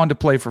said, he wanted to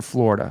play for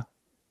Florida.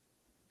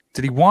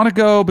 Did he want to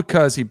go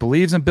because he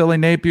believes in Billy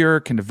Napier,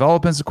 can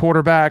develop as a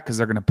quarterback because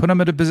they're going to put him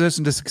in a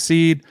position to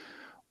succeed?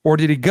 Or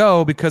did he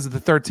go because of the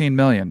 $13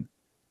 million?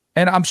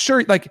 And I'm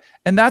sure,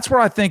 and that's where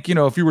I think,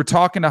 if you were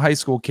talking to high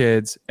school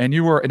kids and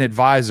you were an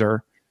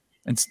advisor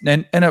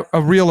and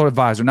a real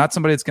advisor, not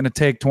somebody that's going to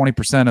take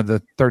 20% of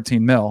the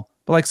 13 mil,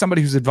 but like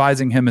somebody who's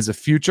advising him as a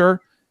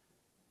future,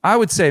 I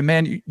would say,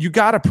 man, you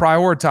got to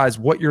prioritize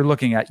what you're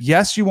looking at.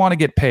 Yes, you want to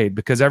get paid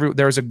because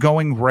there's a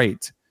going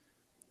rate,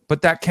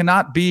 but that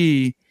cannot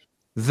be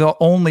the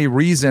only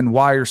reason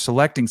why you're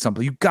selecting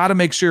something. You got to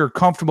make sure you're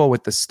comfortable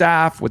with the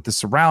staff, with the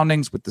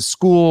surroundings, with the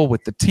school,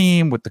 with the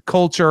team, with the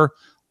culture,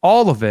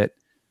 all of it.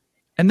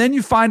 And then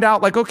you find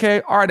out okay,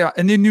 all right.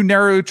 And then you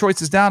narrow your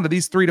choices down to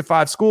these 3 to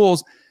 5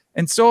 schools.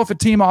 And so if a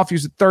team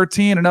offers you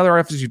 13, another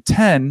offers you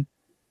 10,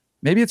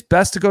 maybe it's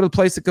best to go to the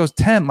place that goes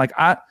 10.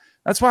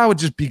 That's why I would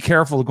just be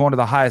careful going to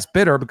the highest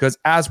bidder, because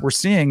as we're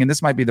seeing, and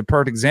this might be the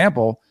perfect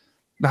example,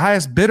 the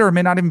highest bidder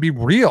may not even be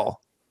real.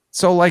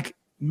 So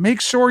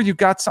make sure you've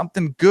got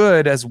something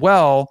good as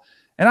well.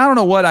 And I don't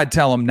know what I'd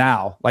tell him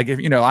now. I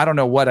don't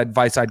know what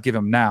advice I'd give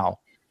him now,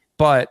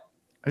 but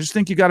I just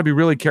think you got to be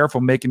really careful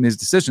making these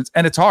decisions.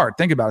 And it's hard.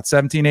 Think about it.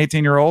 17,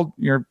 18-year-old,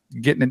 you're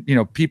getting,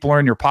 people are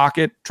in your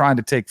pocket trying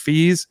to take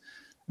fees.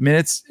 I mean,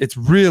 it's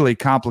really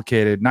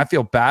complicated. And I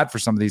feel bad for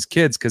some of these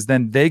kids because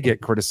then they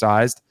get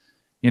criticized,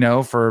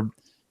 for,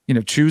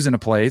 choosing a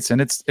place, and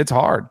it's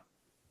hard.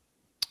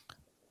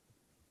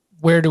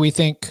 Where do we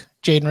think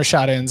Jaden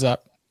Rashada ends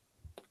up?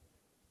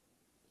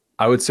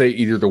 I would say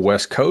either the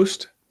West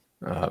Coast,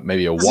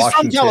 maybe a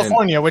Washington. He's from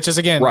California, which is,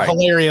 again,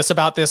 hilarious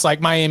about this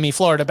Miami,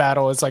 Florida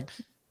battle. It's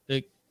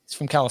it's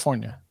from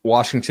California.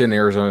 Washington,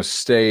 Arizona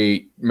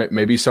State,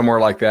 maybe somewhere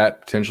like that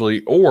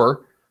potentially,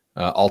 or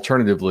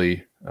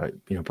alternatively,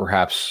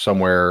 perhaps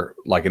somewhere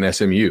like an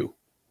SMU,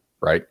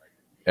 right?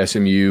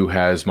 SMU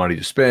has money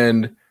to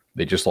spend.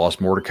 They just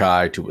lost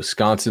Mordecai to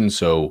Wisconsin,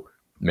 so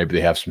maybe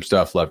they have some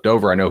stuff left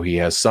over. I know he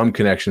has some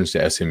connections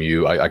to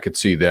SMU. I could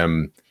see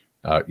them.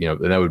 And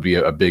that would be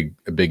a big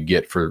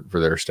get for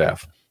their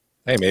staff.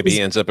 Hey, maybe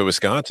he ends up at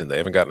Wisconsin. They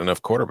haven't gotten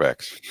enough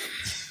quarterbacks.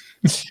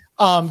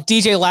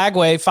 DJ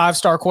Lagway,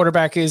 5-star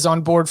quarterback, is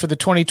on board for the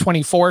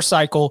 2024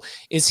 cycle.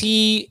 Is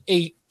he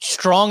a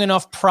strong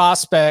enough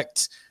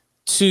prospect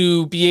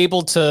to be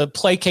able to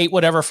placate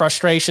whatever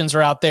frustrations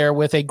are out there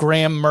with a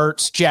Graham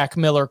Mertz, Jack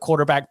Miller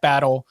quarterback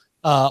battle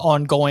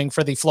ongoing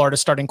for the Florida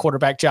starting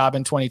quarterback job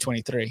in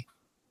 2023?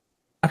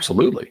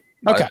 Absolutely.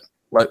 Okay.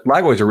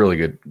 Lagway's a really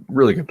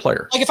good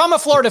player. Like if I'm a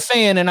Florida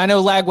fan and I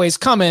know Lagway's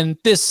coming,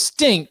 this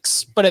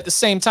stinks. But at the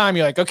same time,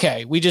 you're like,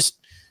 okay, we got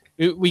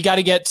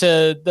to get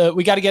to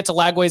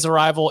Lagway's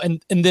arrival,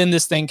 and then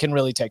this thing can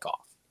really take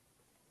off.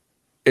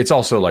 It's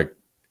also like,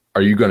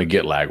 are you going to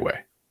get Lagway?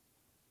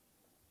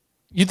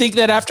 You think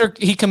that after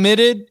he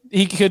committed,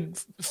 he could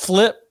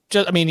flip?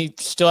 He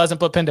still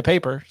hasn't put pen to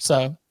paper.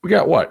 So we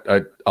got what,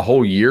 a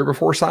whole year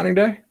before signing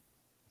day?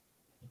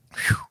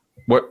 Whew.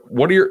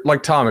 What are your,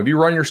 like, Tom, have you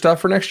run your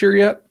stuff for next year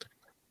yet?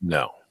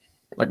 No.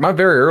 Like my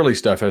very early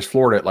stuff has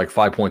Florida at like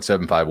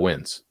 5.75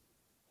 wins.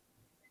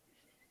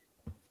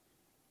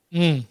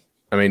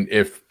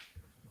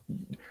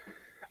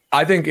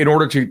 I think in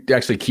order to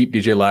actually keep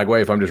DJ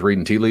Lagway, if I'm just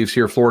reading tea leaves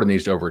here, Florida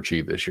needs to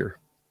overachieve this year.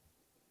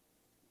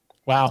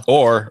 Wow.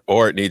 Or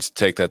it needs to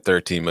take that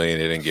 $13 million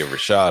they didn't give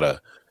Rashada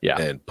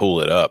and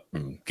pull it up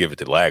and give it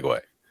to Lagway.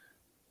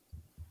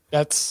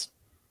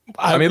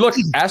 Look,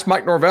 ask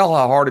Mike Norvell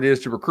how hard it is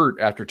to recruit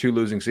after 2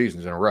 losing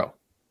seasons in a row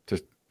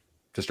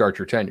to start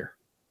your tenure.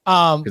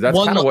 Because that's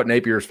kind of what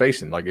Napier's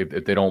facing, like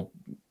if they don't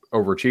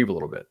overachieve a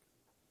little bit.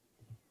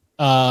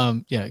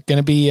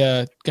 Gonna be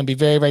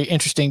very, very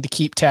interesting to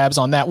keep tabs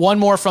on that. One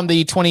more from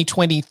the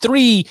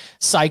 2023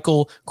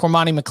 cycle.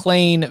 Cormani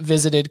McClain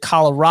visited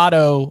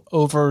Colorado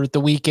over the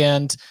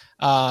weekend.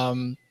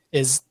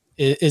 Is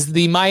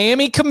the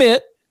Miami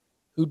commit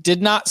who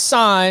did not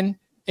sign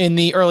in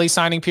the early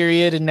signing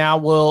period and now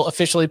will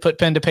officially put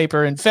pen to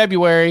paper in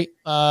February,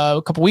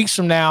 a couple weeks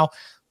from now.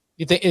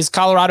 You think is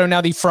Colorado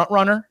now the front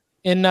runner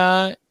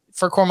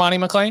for Cormani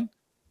McClain?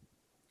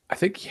 I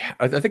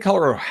think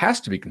Colorado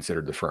has to be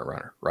considered the front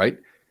runner, right?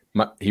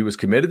 He was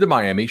committed to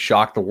Miami,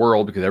 shocked the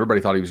world because everybody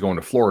thought he was going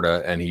to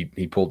Florida, and he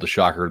pulled the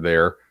shocker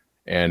there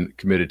and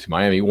committed to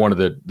Miami. One of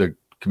the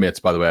commits,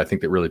 by the way, I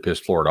think that really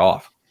pissed Florida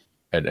off,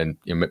 and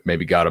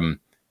maybe got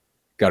him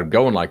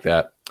going like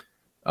that.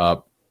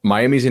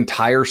 Miami's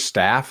entire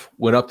staff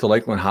went up to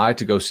Lakeland High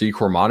to go see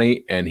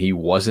Cormani, and he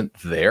wasn't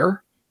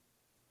there.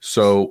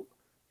 So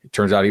it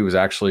turns out he was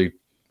actually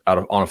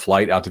on a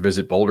flight out to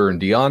visit Boulder and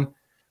Dion.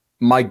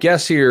 My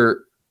guess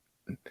here,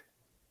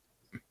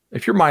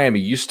 if you're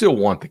Miami, you still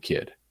want the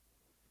kid,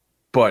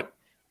 but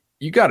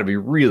you got to be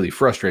really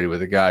frustrated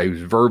with a guy who's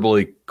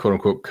verbally, quote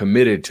unquote,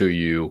 committed to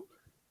you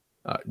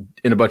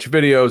in a bunch of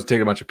videos,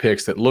 taking a bunch of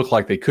pics that look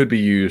like they could be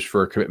used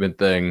for a commitment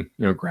thing,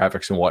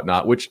 graphics and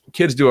whatnot, which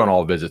kids do on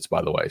all visits,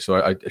 by the way. So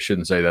I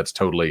shouldn't say that's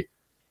totally,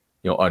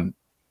 out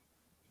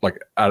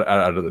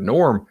of the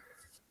norm.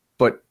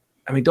 But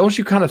don't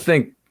you kind of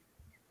think,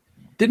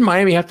 didn't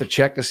Miami have to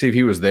check to see if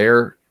he was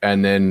there?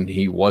 And then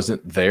he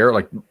wasn't there.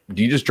 Like,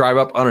 do you just drive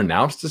up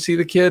unannounced to see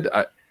the kid?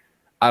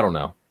 I don't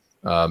know.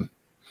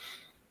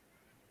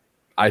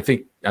 I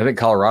think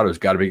Colorado's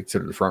got to be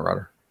considered the front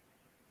runner.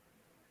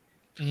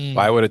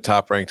 Why would a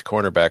top-ranked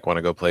cornerback want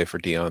to go play for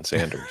Deion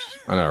Sanders?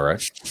 I know,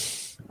 right?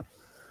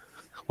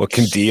 What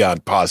can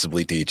Deion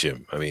possibly teach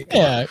him?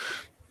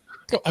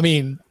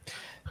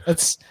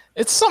 It's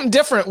something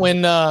different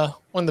when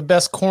the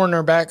best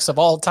cornerbacks of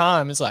all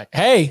time is like,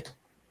 hey,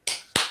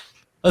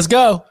 let's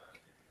go.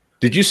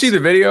 Did you see the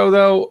video,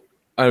 though?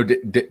 Oh,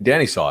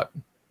 Danny saw it.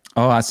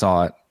 Oh, I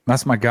saw it.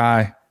 That's my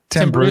guy,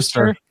 Tim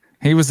Brewster.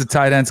 He was the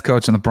tight ends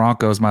coach in the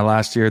Broncos my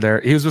last year there.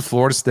 He was with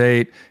Florida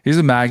State. He's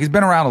a mag. He's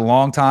been around a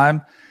long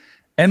time.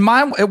 And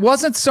it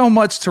wasn't so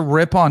much to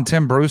rip on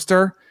Tim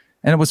Brewster.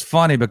 And it was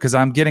funny because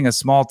I'm getting a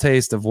small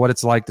taste of what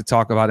it's like to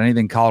talk about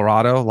anything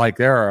Colorado. Like,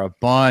 there are a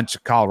bunch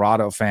of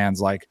Colorado fans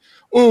like,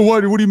 oh,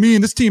 what do you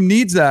mean? This team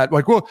needs that.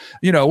 Like, well,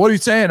 what are you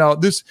saying? Oh,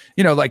 this,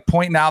 like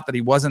pointing out that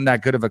he wasn't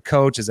that good of a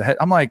coach as a head.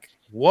 I'm like,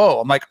 whoa.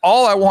 I'm like,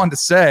 all I wanted to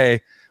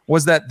say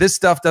was that this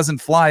stuff doesn't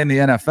fly in the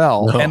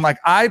NFL. No. And like,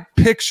 I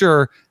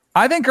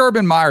think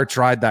Urban Meyer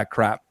tried that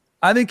crap.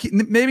 I think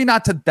maybe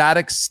not to that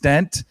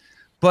extent,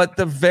 but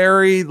the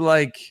very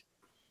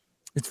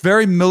it's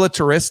very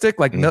militaristic.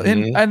 Like,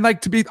 and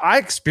like I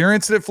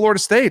experienced it at Florida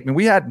State.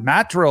 We had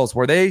mat drills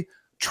where they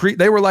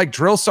were like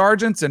drill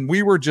sergeants and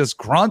we were just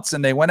grunts,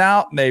 and they went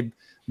out and they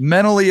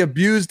mentally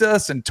abused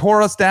us and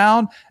tore us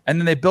down. And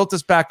then they built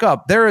us back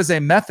up. There is a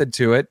method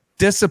to it.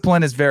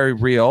 Discipline is very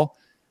real.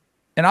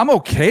 And I'm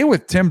okay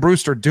with Tim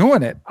Brewster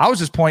doing it. I was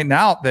just pointing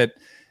out that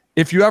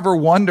if you ever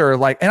wonder,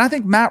 and I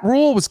think Matt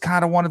Rule was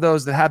kind of one of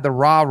those that had the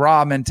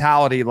rah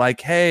mentality,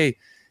 like, hey,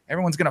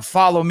 everyone's going to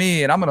follow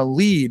me and I'm going to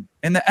lead.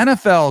 In the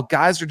NFL,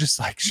 guys are just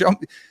like, show me,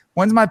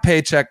 when's my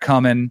paycheck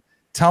coming?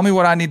 Tell me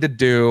what I need to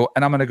do,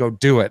 and I'm going to go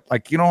do it.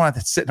 Like, you don't have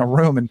to sit in a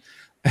room. And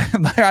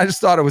I just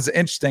thought it was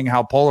interesting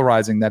how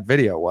polarizing that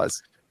video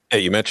was. Hey,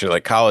 you mentioned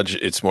like college,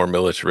 it's more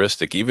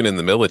militaristic. Even in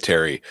the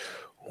military,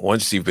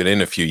 once you've been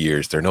in a few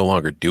years, they're no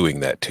longer doing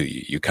that to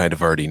you. You kind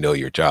of already know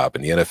your job.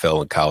 In the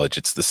NFL and college,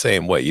 it's the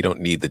same way. You don't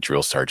need the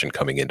drill sergeant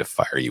coming in to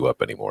fire you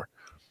up anymore.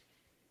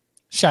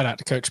 Shout out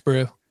to Coach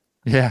Brew.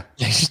 Yeah.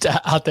 He's just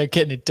out there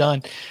getting it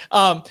done.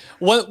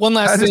 One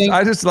last thing.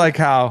 I just like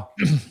how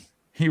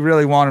he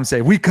really wanted him to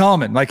say, "We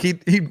coming." Like he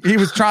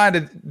was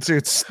trying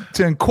to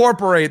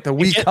incorporate the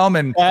 "we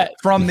coming"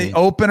 from the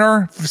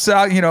opener,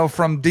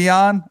 from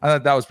Dion. I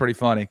thought that was pretty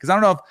funny because I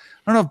don't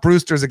know if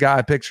Brewster's a guy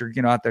I pictured,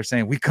 out there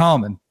saying "we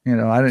coming."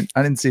 I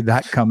didn't see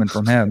that coming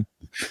from him.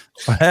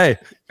 But hey,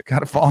 got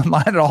to fall in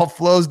line. It all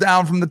flows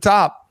down from the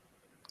top.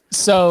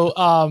 So,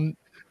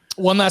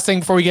 one last thing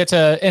before we get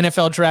to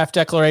NFL draft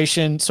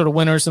declaration, sort of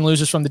winners and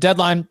losers from the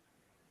deadline.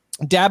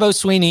 Dabo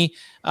Swinney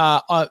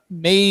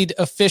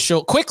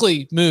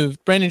quickly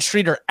moved Brandon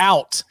Streeter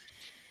out.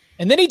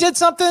 And then he did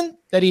something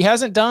that he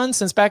hasn't done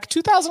since back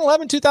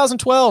 2011,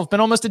 2012. Been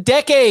almost a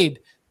decade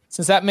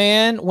since that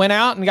man went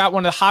out and got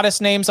one of the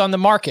hottest names on the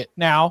market.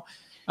 Now,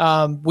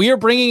 we are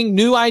bringing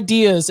new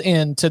ideas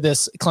into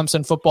this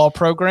Clemson football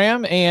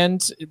program,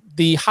 and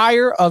the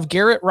hire of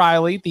Garrett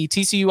Riley, the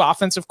TCU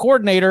offensive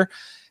coordinator,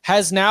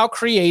 has now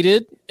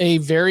created a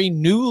very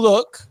new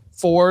look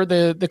for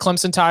the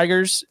Clemson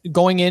Tigers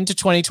going into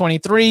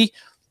 2023.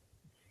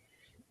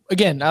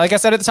 Again, like I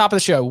said at the top of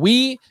the show,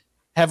 we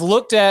have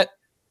looked at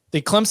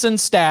the Clemson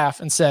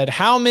staff and said,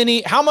 how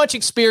much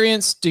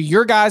experience do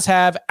your guys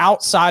have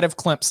outside of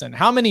Clemson?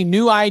 How many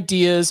new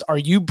ideas are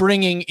you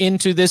bringing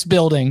into this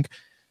building?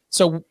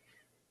 So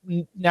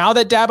now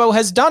that Dabo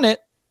has done it,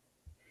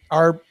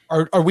 are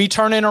we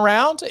turning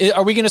around?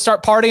 Are we going to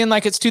start partying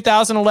like it's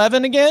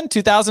 2011 again,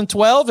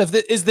 2012?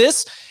 Is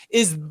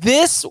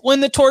this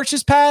when the torch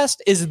is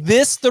passed? Is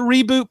this the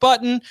reboot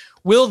button?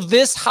 Will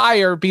this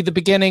hire be the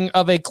beginning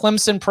of a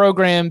Clemson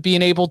program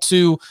being able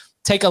to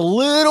take a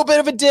little bit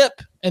of a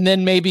dip and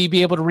then maybe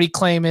be able to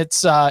reclaim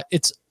its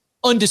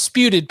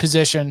undisputed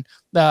position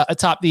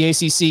atop the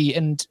ACC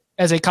and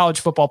as a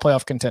college football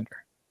playoff contender?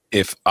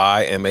 If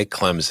I am a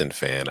Clemson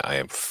fan, I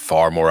am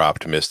far more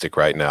optimistic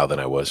right now than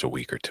I was a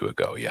week or two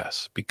ago.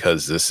 Yes,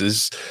 because this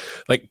is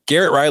like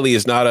Garrett Riley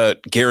is not a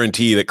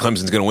guarantee that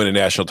Clemson's going to win a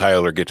national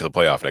title or get to the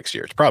playoff next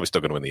year. It's probably still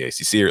going to win the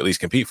ACC or at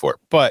least compete for it.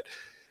 But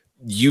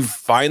you've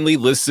finally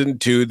listened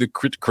to the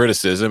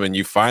criticism and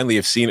you finally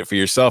have seen it for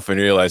yourself and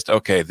realized,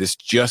 okay, this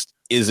just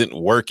isn't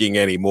working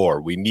anymore.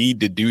 We need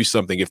to do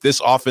something. If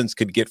this offense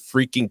could get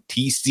freaking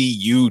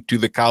TCU to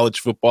the college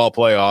football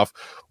playoff,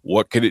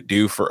 what could it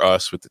do for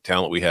us with the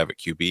talent we have at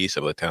QB,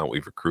 some of the talent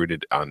we've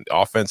recruited on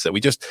offense that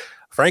we just,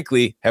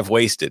 frankly, have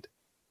wasted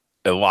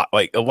a lot.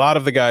 Like a lot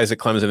of the guys that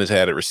Clemson has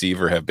had at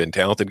receiver have been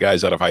talented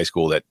guys out of high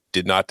school that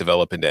did not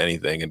develop into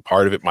anything. And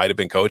part of it might have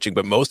been coaching,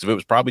 but most of it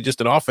was probably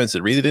just an offense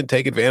that really didn't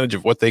take advantage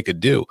of what they could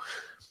do.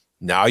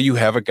 Now you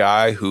have a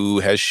guy who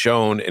has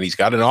shown, and he's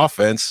got an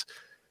offense.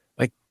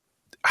 Like,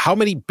 how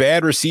many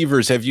bad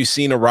receivers have you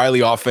seen a Riley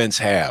offense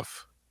have?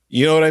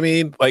 You know what I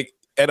mean? Like,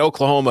 at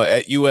Oklahoma,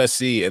 at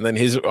USC, and then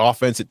his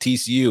offense at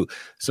TCU.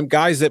 Some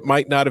guys that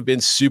might not have been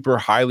super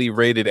highly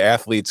rated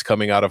athletes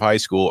coming out of high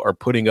school are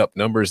putting up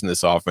numbers in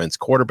this offense.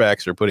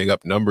 Quarterbacks are putting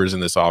up numbers in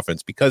this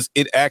offense because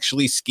it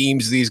actually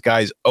schemes these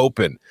guys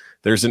open.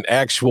 There's an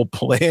actual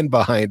plan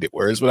behind it.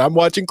 Whereas when I'm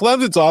watching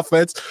Clemson's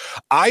offense,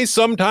 I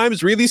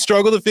sometimes really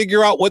struggle to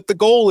figure out what the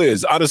goal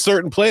is on a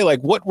certain play.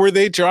 Like, what were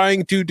they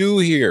trying to do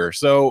here?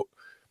 So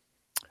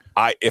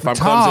if I'm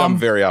Clemson, I'm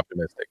very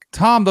optimistic.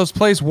 Tom, those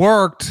plays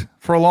worked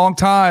for a long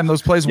time.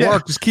 Those plays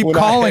worked. Just keep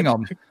calling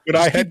them.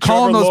 Just keep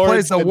calling those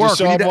plays that work.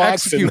 We need to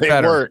execute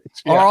better.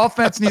 Yeah. Our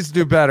offense needs to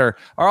do better.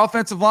 Our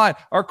offensive line,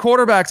 our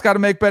quarterback's got to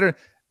make better.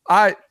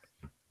 That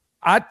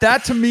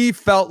to me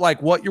felt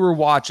like what you were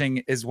watching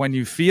is when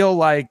you feel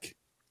like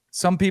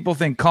some people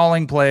think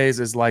calling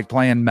plays is like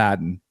playing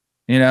Madden.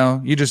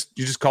 You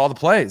just call the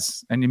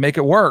plays and you make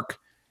it work.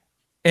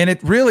 And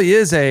it really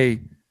is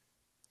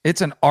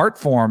it's an art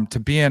form to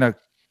being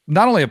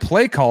not only a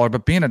play caller,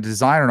 but being a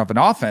designer of an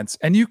offense.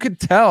 And you could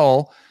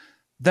tell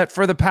that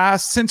for the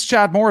past, since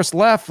Chad Morris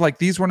left, like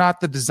these were not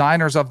the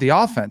designers of the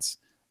offense.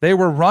 They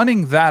were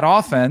running that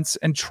offense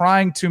and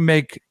trying to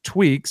make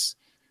tweaks,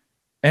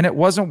 and it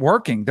wasn't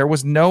working. There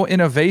was no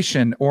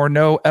innovation or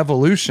no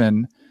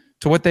evolution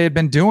to what they had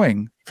been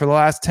doing for the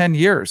last 10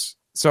 years.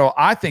 So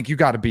I think you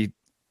got to be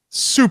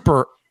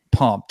super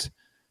pumped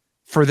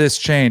for this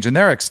change. And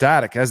they're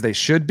ecstatic, as they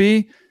should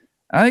be.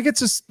 I think it's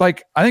just I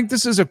think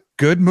this is a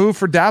good move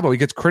for Dabo. He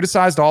gets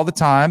criticized all the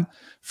time.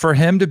 For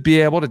him to be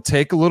able to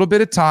take a little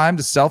bit of time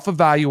to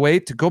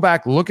self-evaluate, to go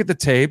back, look at the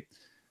tape,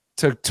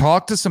 to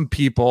talk to some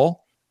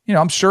people.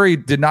 I'm sure he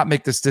did not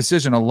make this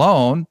decision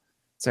alone.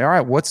 Say, all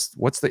right, what's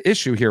the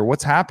issue here?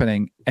 What's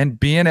happening? And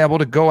being able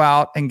to go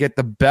out and get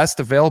the best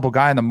available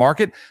guy in the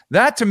market.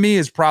 That to me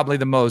is probably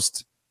the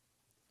most,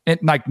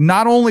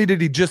 not only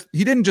did he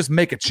didn't just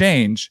make a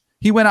change,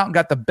 he went out and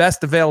got the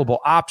best available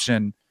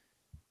option,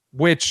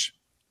 which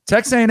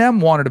Texas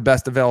A&M wanted a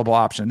best available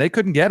option. They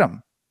couldn't get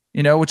him,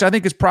 which I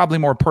think is probably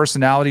more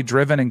personality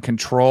driven and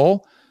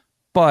control.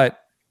 But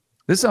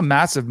this is a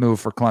massive move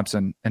for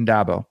Clemson and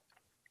Dabo.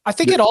 I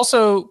think it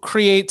also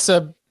creates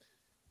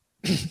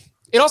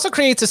It also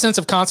creates a sense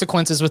of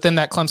consequences within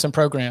that Clemson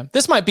program.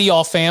 This might be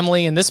all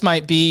family and this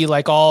might be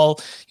like all,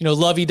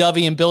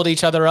 lovey-dovey and build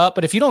each other up.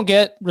 But if you don't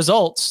get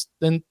results,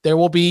 then there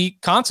will be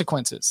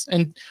consequences.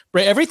 And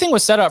everything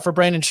was set up for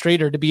Brandon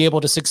Streeter to be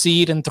able to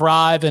succeed and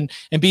thrive and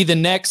be the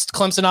next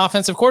Clemson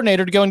offensive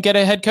coordinator to go and get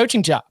a head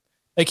coaching job.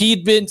 Like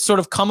he'd been sort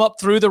of come up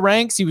through the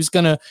ranks. He was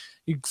going to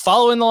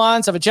follow in the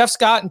lines of a Jeff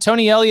Scott and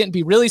Tony Elliott and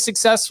be really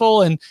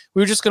successful. And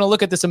we were just going to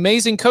look at this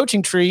amazing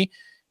coaching tree.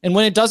 And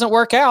when it doesn't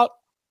work out,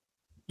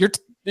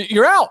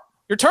 you're out,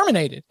 you're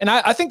terminated. And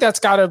I think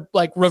that's got to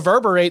like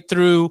reverberate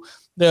through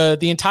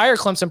the entire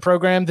Clemson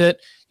program that,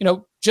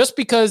 just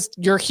because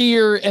you're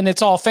here and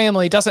it's all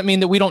family doesn't mean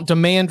that we don't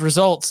demand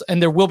results,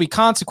 and there will be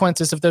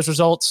consequences if those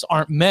results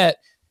aren't met.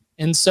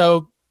 And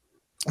so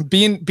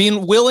being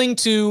willing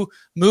to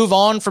move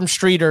on from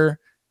Streeter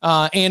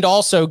and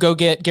also go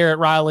get Garrett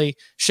Riley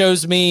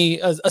shows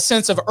me a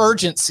sense of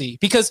urgency,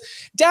 because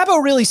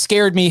Dabo really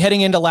scared me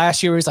heading into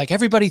last year. He's like,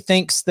 everybody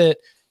thinks that,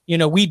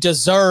 we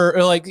deserve,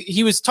 or like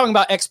he was talking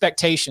about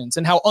expectations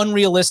and how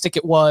unrealistic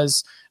it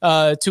was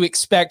to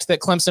expect that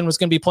Clemson was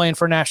going to be playing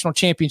for a national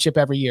championship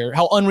every year,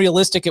 how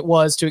unrealistic it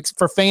was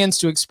for fans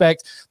to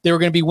expect they were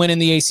going to be winning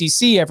the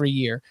ACC every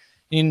year.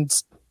 And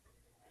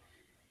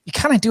you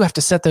kind of do have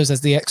to set those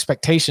as the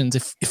expectations.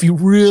 If you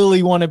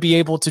really want to be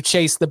able to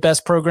chase the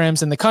best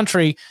programs in the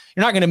country,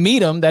 you're not going to meet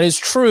them. That is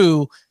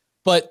true.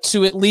 But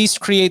to at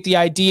least create the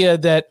idea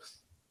that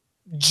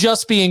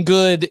just being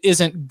good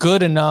isn't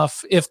good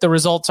enough if the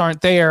results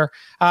aren't there.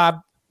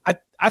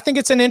 I think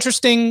it's an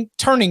interesting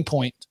turning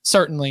point,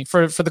 certainly,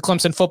 for the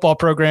Clemson football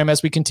program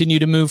as we continue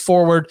to move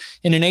forward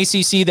in an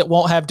ACC that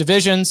won't have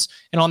divisions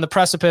and on the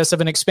precipice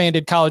of an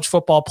expanded college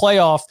football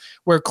playoff,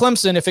 where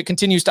Clemson, if it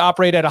continues to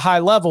operate at a high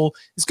level,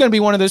 is going to be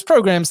one of those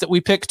programs that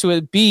we pick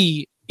to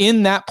be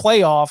in that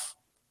playoff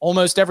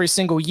almost every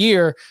single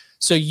year.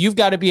 So you've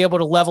got to be able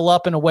to level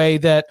up in a way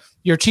that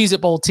your Cheez-It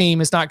Bowl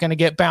team is not going to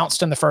get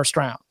bounced in the first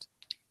round.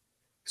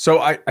 So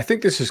I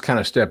think this is kind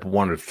of step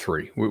 1 of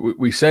 3.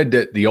 We said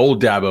that the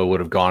old Dabo would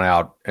have gone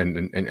out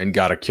and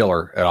got a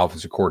killer at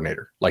offensive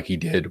coordinator like he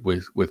did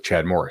with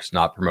Chad Morris,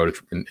 not promoted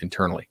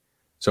internally.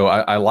 So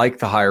I like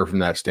the hire from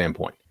that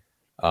standpoint.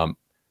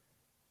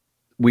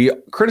 We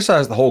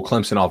criticize the whole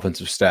Clemson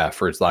offensive staff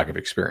for its lack of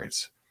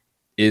experience.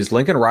 Is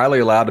Lincoln Riley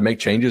allowed to make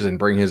changes and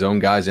bring his own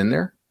guys in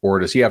there, or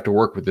does he have to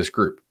work with this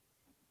group?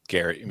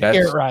 Garrett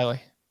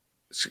Riley.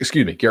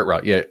 Excuse me, Garrett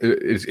Riley. Yeah,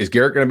 is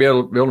Garrett going to be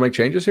able to make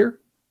changes here?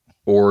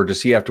 Or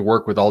does he have to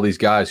work with all these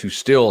guys who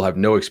still have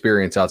no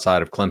experience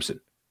outside of Clemson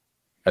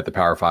at the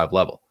Power 5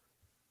 level?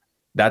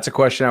 That's a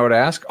question I would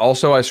ask.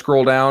 Also, I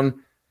scroll down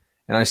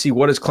and I see,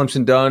 what has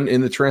Clemson done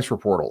in the transfer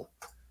portal?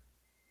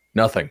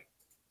 Nothing.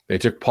 They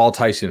took Paul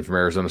Tyson from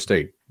Arizona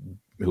State,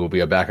 who will be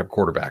a backup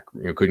quarterback.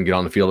 Couldn't get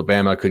on the field at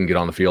Bama, couldn't get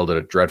on the field at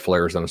a dreadful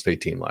Arizona State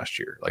team last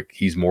year. Like,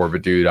 he's more of a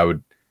dude I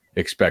would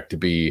expect to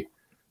be,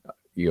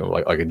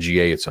 like a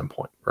GA at some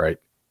point, right?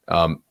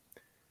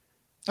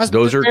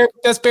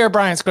 That's Bear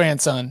Bryant's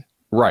grandson.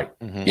 Right.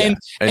 Mm-hmm. Yeah.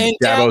 And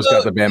Dabo's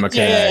got the Bama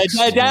connect.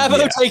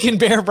 Dabo taking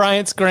Bear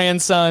Bryant's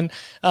grandson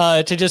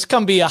to just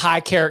come be a high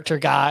character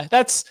guy.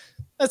 That's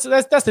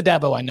the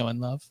Dabo I know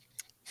and love.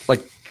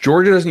 Like,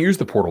 Georgia doesn't use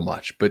the portal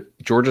much, but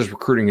Georgia's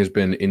recruiting has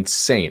been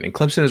insane. And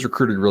Clemson has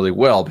recruited really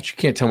well, but you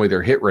can't tell me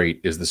their hit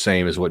rate is the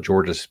same as what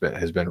Georgia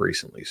has been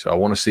recently. So I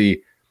want to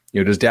see,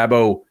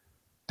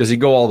 does he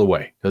go all the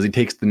way? Does he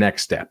take the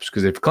next steps?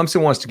 Because if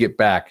Clemson wants to get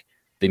back,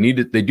 they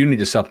do need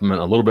to supplement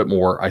a little bit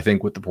more, I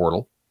think, with the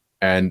portal.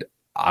 And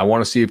I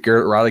want to see if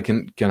Garrett Riley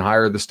can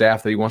hire the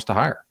staff that he wants to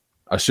hire,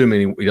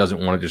 assuming he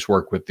doesn't want to just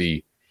work with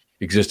the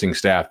existing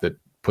staff that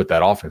put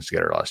that offense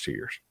together the last 2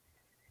 years.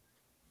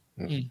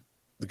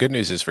 The good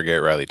news is for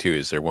Garrett Riley, too,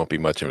 is there won't be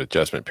much of an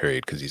adjustment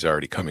period because he's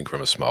already coming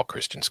from a small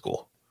Christian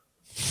school.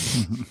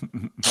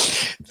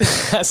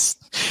 I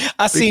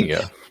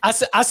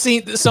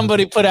seen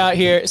somebody put out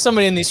here,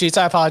 somebody in these streets.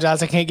 I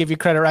apologize, I can't give you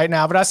credit right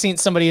now, but I seen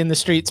somebody in the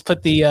streets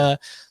put the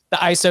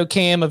ISO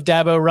cam of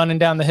Dabo running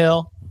down the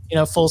hill,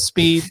 full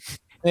speed.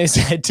 They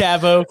said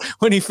Dabo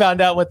when he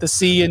found out what the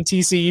C in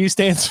TCU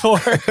stands for.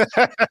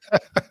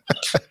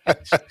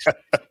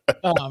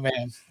 Oh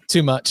man,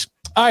 too much.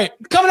 All right,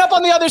 coming up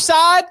on the other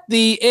side,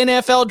 the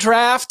NFL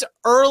draft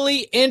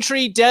early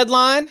entry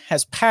deadline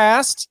has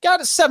passed.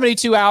 Got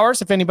 72 hours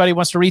if anybody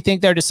wants to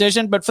rethink their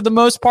decision, but for the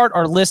most part,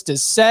 our list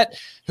is set.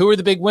 Who are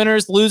the big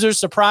winners, losers,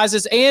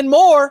 surprises, and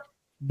more?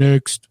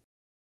 Next.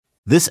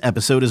 This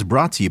episode is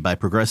brought to you by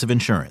Progressive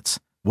Insurance.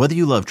 Whether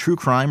you love true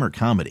crime or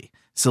comedy,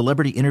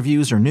 celebrity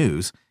interviews or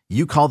news,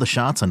 you call the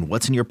shots on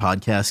what's in your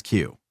podcast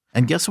queue.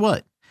 And guess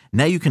what?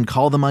 Now you can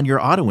call them on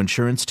your auto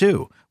insurance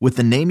too with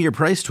the Name Your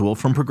Price tool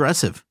from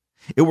Progressive.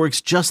 It works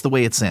just the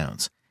way it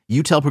sounds.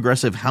 You tell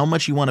Progressive how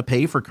much you want to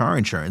pay for car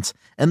insurance,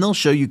 and they'll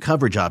show you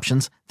coverage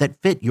options that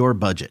fit your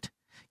budget.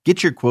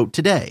 Get your quote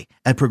today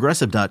at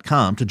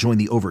Progressive.com to join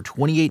the over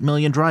 28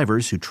 million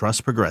drivers who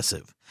trust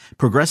Progressive.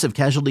 Progressive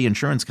Casualty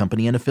Insurance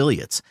Company and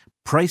Affiliates.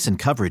 Price and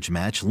coverage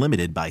match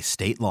limited by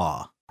state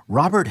law.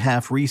 Robert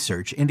Half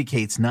research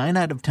indicates 9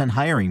 out of 10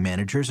 hiring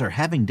managers are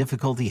having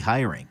difficulty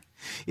hiring.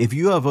 If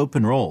you have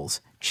open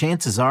roles,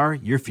 chances are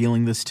you're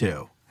feeling this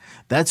too.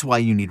 That's why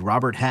you need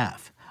Robert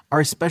Half.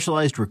 Our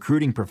specialized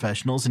recruiting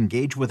professionals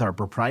engage with our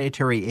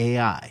proprietary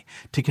AI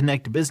to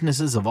connect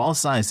businesses of all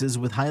sizes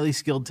with highly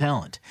skilled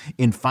talent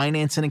in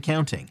finance and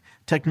accounting,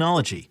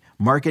 technology,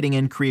 marketing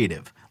and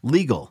creative,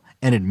 legal,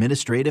 and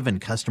administrative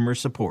and customer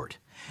support.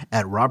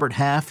 At Robert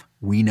Half,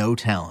 we know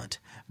talent.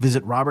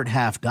 Visit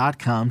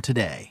roberthalf.com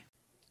today.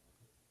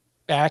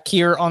 Back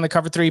here on the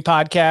Cover 3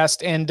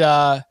 podcast,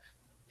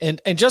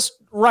 and just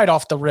right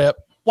off the rip,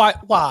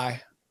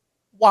 why?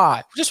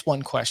 Just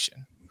one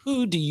question.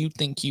 Who do you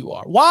think you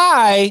are?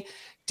 Why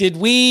did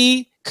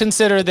we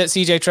consider that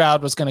CJ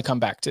Stroud was going to come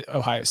back to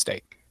Ohio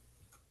State?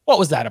 What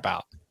was that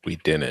about? We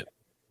didn't.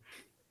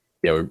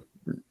 Yeah,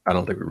 I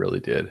don't think we really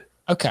did.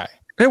 Okay.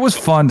 It was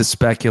fun to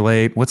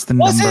speculate. What's the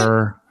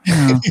number?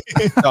 Yeah.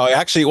 No,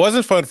 actually, it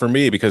wasn't fun for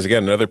me because,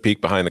 again, another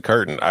peek behind the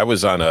curtain. I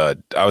was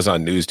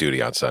on news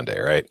duty on Sunday,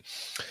 right?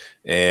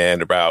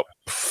 And about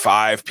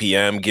 5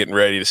 p.m., getting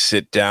ready to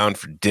sit down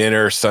for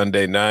dinner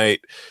Sunday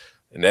night,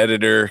 an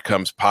editor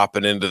comes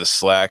popping into the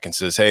Slack and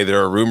says, "Hey,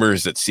 there are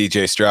rumors that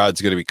CJ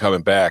Stroud's going to be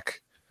coming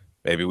back.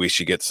 Maybe we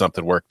should get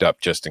something worked up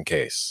just in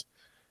case."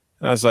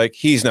 And I was like,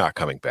 he's not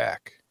coming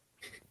back,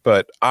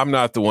 but I'm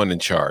not the one in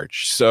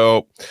charge.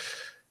 So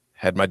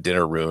had my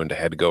dinner ruined. I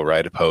had to go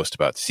write a post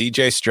about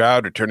CJ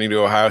Stroud returning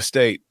to Ohio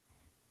State.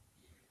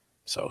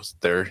 So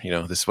there,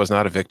 this was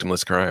not a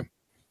victimless crime.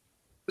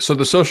 So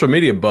the social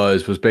media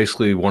buzz was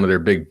basically one of their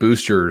big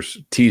boosters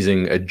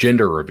teasing a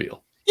gender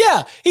reveal.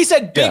 Yeah, he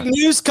said big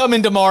news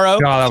coming tomorrow. Oh,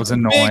 that was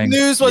annoying. Big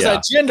news was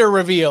a gender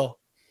reveal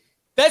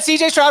that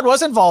CJ Stroud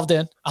was involved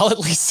in. I'll at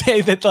least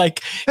say that, and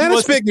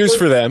it's big news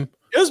for them.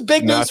 It was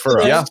big news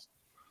for us. Yeah,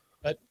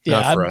 but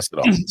not for us at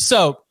all.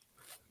 So,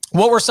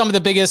 what were some of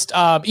the biggest?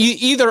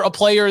 Either a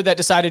player that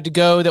decided to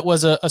go that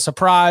was a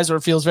surprise or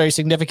feels very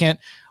significant,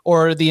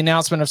 or the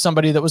announcement of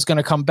somebody that was going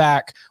to come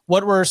back.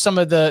 What were some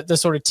of the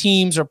sort of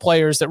teams or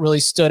players that really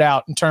stood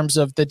out in terms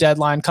of the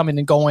deadline coming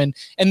and going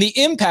and the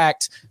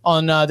impact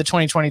on the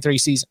 2023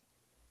 season?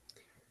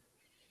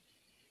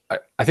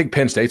 I think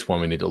Penn State's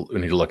one we need to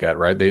look at,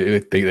 right?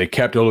 They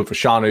kept Olu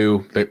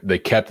Fashanu, they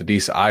kept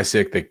Adisa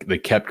Isaac, they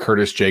kept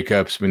Curtis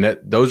Jacobs. I mean,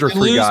 those are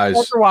three guys.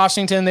 Porter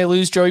Washington, they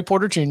lose Joey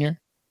Porter Jr.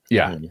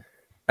 Yeah.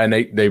 And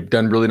they've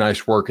done really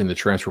nice work in the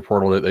transfer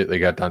portal. They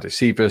got Dante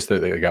Cephas,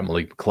 they got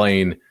Malik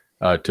McClain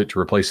to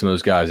replace some of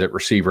those guys at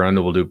receiver. I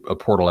know we'll do a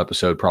portal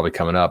episode probably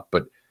coming up,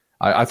 but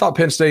I thought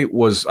Penn State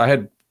was, I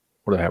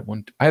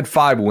had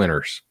 5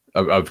 winners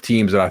of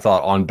teams that I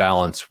thought on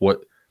balance,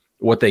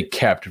 what they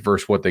kept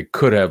versus what they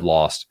could have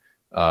lost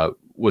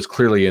was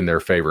clearly in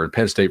their favor. And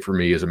Penn State for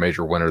me is a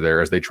major winner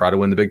there as they try to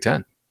win the Big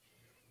Ten.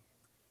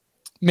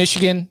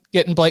 Michigan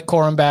getting Blake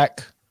Corum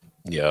back.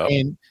 Yeah.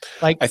 And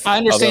I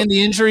understand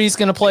the injury is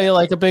going to play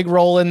a big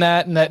role in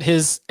that, and that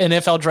his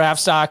NFL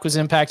draft stock was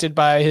impacted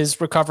by his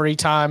recovery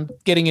time,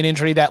 getting an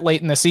injury that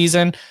late in the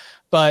season,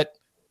 but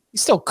he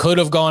still could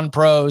have gone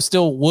pro,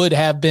 still would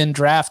have been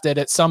drafted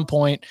at some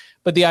point.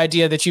 But the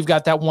idea that you've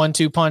got that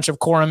 1-2 punch of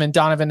Corum and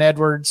Donovan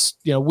Edwards,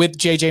 with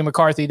JJ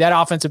McCarthy, that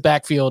offensive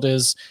backfield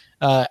is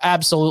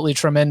absolutely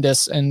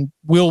tremendous and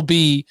will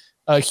be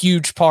a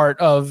huge part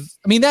of,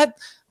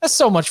 that's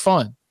so much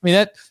fun.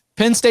 That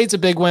Penn State's a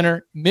big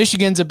winner.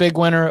 Michigan's a big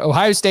winner.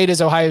 Ohio State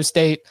is Ohio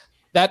State.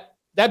 That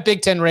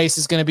Big Ten race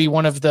is going to be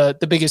one of the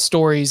biggest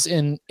stories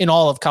in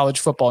all of college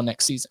football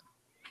next season.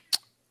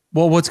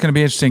 Well, what's going to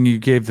be interesting, you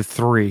gave the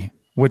 3,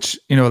 which,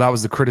 that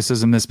was the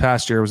criticism this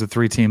past year, was a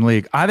 3-team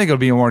league. I think it'll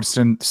be more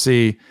interesting to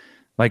see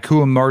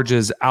who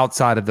emerges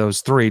outside of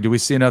those 3. Do we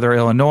see another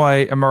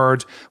Illinois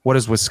emerge? What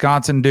does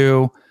Wisconsin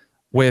do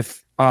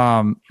with,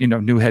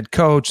 new head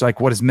coach?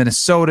 What does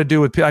Minnesota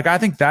do with, I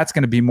think that's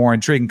going to be more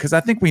intriguing because I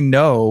think we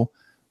know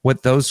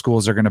what those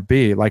schools are going to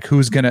be.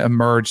 Who's going to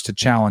emerge to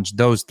challenge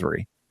those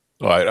 3?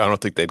 Well, I don't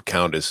think they'd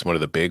count as one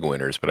of the big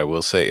winners, but I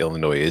will say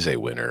Illinois is a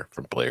winner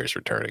from players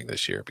returning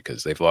this year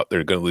because they're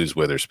going to lose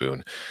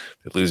Witherspoon.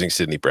 They're losing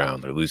Sidney Brown.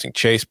 They're losing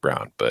Chase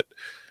Brown. But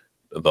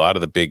a lot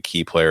of the big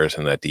key players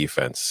in that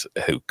defense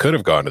who could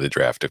have gone to the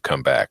draft have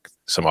come back.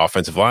 Some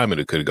offensive linemen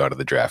who could have gone to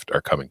the draft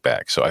are coming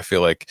back. So I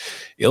feel like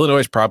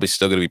Illinois is probably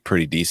still going to be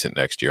pretty decent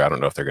next year. I don't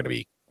know if they're going to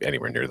be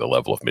anywhere near the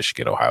level of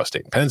Michigan, Ohio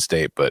State, and Penn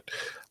State, but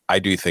I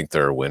do think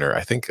they're a winner.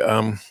 I think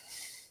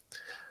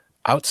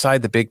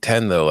outside the Big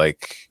Ten, though,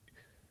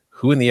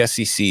 who in the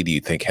SEC do you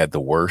think had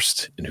the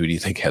worst, and who do you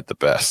think had the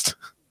best?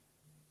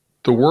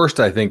 The worst,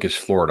 I think, is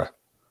Florida.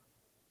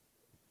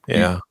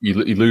 Yeah. You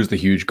lose the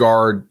huge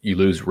guard. You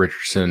lose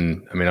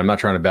Richardson. I'm not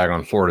trying to bag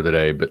on Florida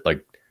today, but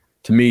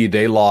to me,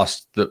 they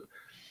lost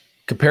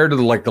compared to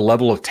the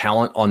level of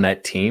talent on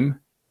that team.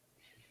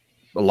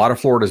 A lot of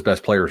Florida's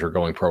best players are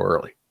going pro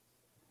early.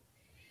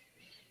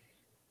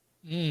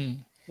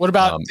 What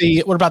about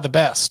the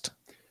best?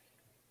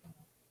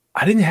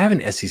 I didn't have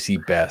an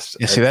SEC best.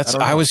 Yeah, see,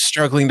 I was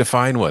struggling to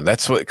find one.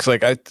 That's what, cause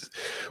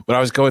when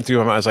I was going through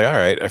them, I was like, all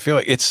right, I feel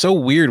like it's so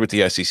weird with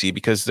the SEC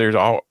because there's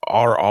are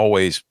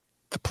always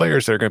the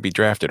players that are going to be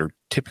drafted are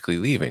typically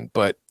leaving,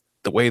 but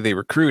the way they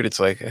recruit, it's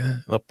like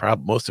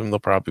most of them they'll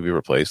probably be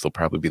replaced. They'll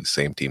probably be the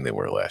same team they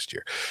were last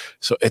year.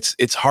 So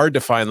it's hard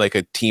to find like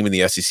a team in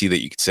the SEC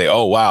that you could say,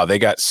 oh wow, they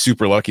got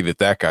super lucky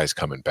that guy's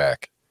coming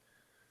back.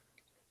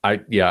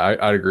 I'd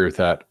agree with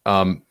that.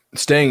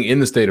 Staying in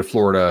the state of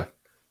Florida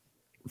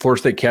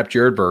State kept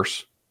Jared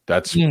Verse.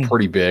 That's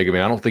pretty big. I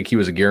mean, I don't think he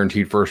was a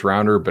guaranteed first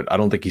rounder, but I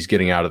don't think he's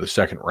getting out of the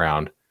second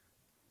round.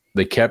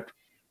 They kept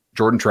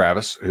Jordan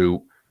Travis,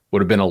 who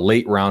would have been a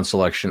late round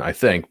selection, I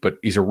think, but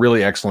he's a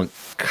really excellent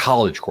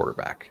college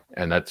quarterback.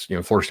 And that's,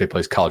 Florida State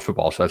plays college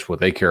football, so that's what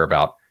they care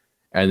about.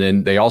 And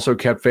then they also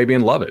kept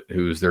Fabian Lovett,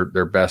 who's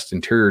their best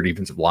interior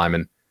defensive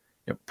lineman.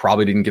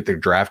 Probably didn't get the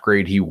draft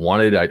grade he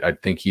wanted. I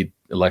think he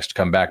elects to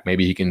come back.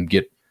 Maybe he can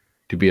get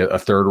to be a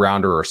third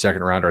rounder or a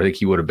second rounder. I think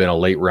he would have been a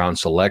late round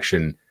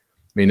selection.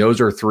 I mean,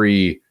 those are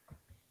three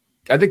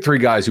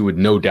guys who would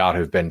no doubt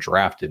have been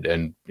drafted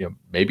and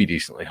maybe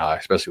decently high,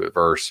 especially with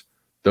Verse.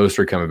 Those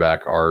three coming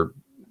back are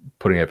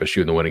putting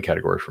FSU in the winning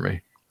category for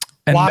me.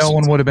 And no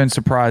one would have been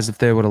surprised if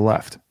they would have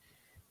left.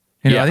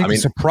 I think the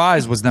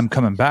surprise was them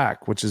coming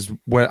back, which is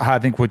what I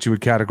think what you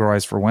would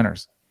categorize for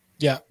winners.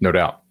 Yeah, no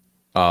doubt.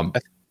 I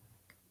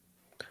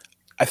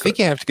think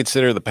you have to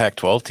consider the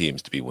Pac-12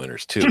 teams to be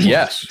winners too.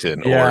 Yes.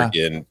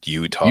 Oregon,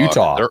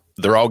 Utah.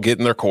 They're all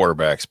getting their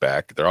quarterbacks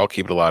back. They're all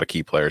keeping a lot of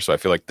key players. So I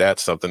feel like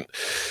that's something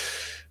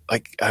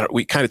like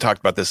we kind of talked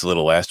about this a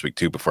little last week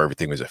too before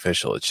everything was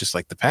official. It's just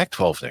like the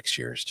Pac-12 next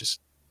year is just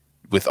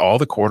with all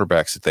the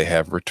quarterbacks that they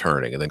have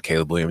returning and then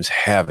Caleb Williams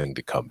having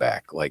to come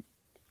back, like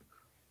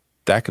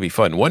that could be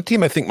fun. One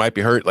team I think might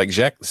be hurt, like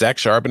Zach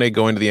Charbonnet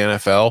going to the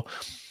NFL.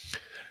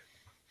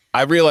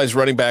 I realize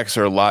running backs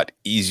are a lot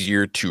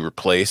easier to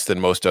replace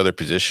than most other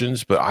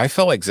positions, but I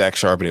felt like Zach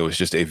Charbonnet was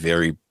just a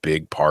very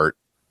big part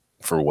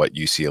for what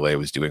UCLA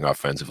was doing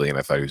offensively, and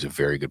I thought he was a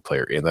very good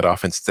player in that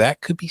offense.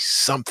 That could be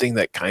something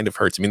that kind of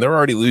hurts. I mean, they're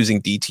already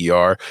losing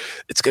DTR.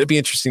 It's going to be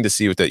interesting to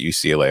see what that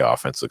UCLA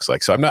offense looks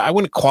like. So I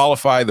wouldn't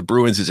qualify the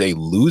Bruins as a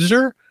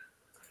loser,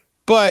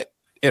 but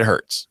it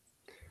hurts.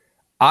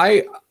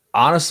 I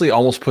honestly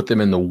almost put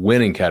them in the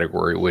winning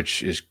category,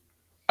 which is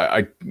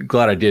I'm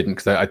glad I didn't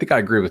because I think I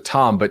agree with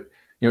Tom. But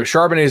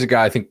Charbonnet is a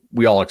guy I think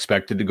we all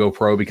expected to go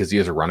pro because he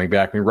is a running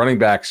back. I mean, running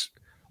backs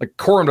like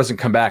Corum doesn't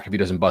come back if he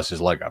doesn't bust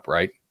his leg up,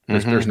 right?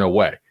 There's no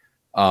way.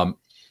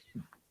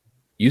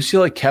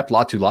 UCLA kept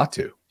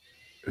Latu,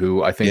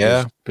 who I think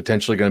is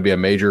potentially going to be a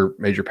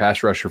major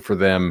pass rusher for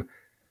them.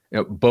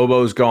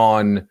 Bobo's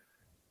gone,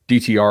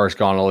 DTR is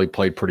gone. Although he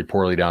played pretty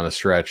poorly down the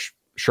stretch.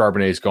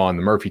 Charbonnet's gone.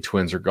 The Murphy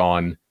twins are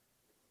gone.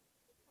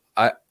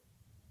 I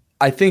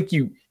think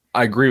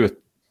I agree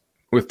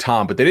with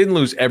Tom, but they didn't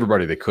lose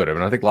everybody they could have.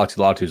 And I think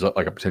Latu is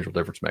like a potential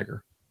difference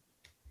maker.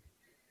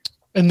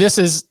 And this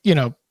is,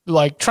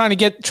 like trying to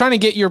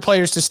get your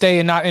players to stay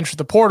and not enter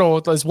the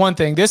portal is one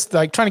thing. This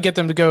like trying to get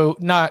them to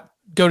not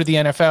go to the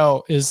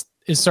NFL is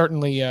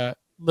certainly a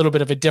little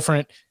bit of a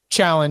different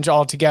challenge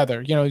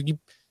altogether.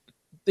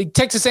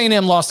 Texas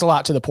A&M lost a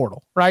lot to the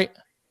portal, right?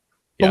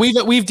 Yeah.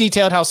 But we've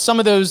detailed how some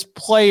of those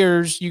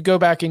players, you go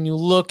back and you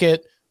look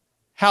at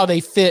how they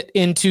fit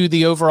into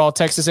the overall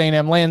Texas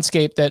A&M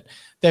landscape that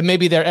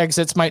maybe their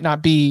exits might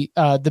not be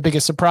the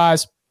biggest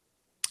surprise.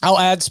 I'll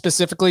add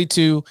specifically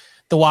to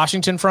the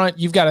Washington front.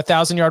 You've got a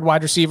 1,000-yard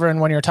wide receiver and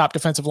one of your top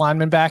defensive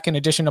linemen back in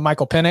addition to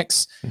Michael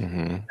Penix.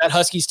 Mm-hmm. That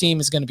Huskies team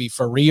is going to be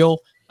for real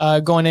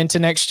going into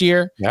next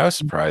year. Yeah, I was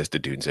surprised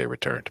that Dunze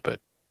returned, but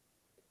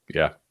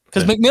yeah.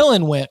 Because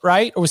McMillan went,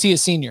 right? Or was he a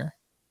senior?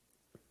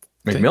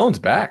 McMillan's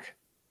back.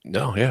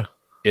 No, yeah.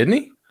 Isn't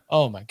he?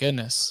 Oh, my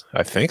goodness.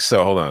 I think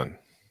so. Hold on.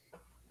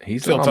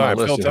 He's still on my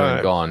list.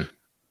 Gone.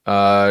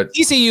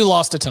 TCU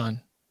lost a ton.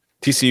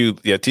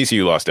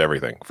 TCU lost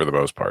everything for the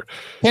most part.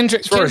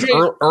 As far as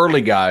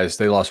early guys,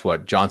 they lost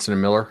what? Johnson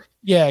and Miller?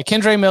 Yeah,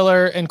 Kendre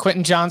Miller and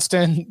Quentin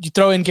Johnston. You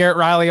throw in Garrett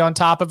Riley on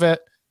top of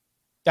it.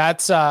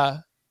 That's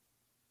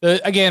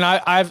again,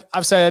 I've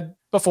said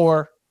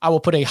before, I will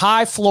put a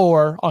high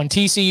floor on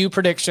TCU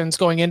predictions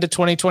going into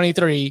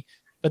 2023,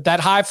 but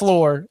that high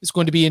floor is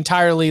going to be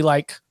entirely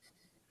like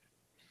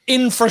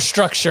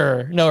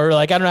infrastructure. No, or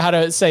like I don't know how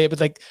to say it,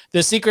 but like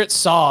the secret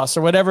sauce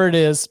or whatever it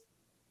is.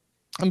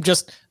 I'm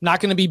just not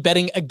going to be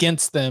betting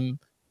against them,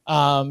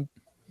 but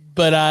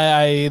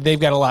they've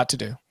got a lot to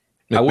do.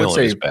 McMillan I would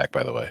say is back,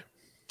 by the way.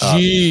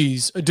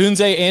 Jeez,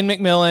 Dunze and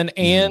McMillan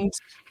and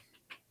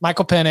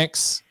Michael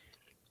Penix.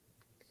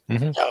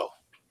 Mm-hmm. No,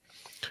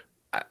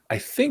 I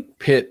think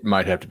Pitt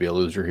might have to be a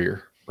loser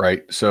here,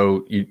 right?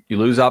 So you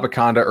lose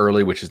Abaconda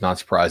early, which is not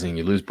surprising.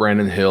 You lose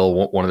Brandon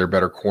Hill, one of their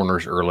better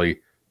corners early.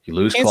 You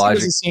lose Kancey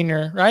was a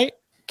senior, right?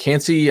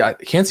 Kancey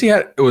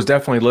was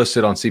definitely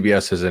listed on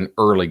CBS as an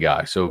early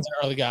guy. So an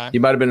early guy. He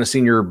might have been a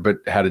senior, but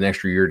had an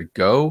extra year to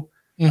go.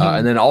 Mm-hmm.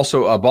 And then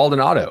also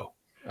Baldonado,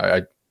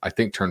 I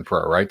think turned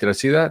pro, right? Did I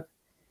see that?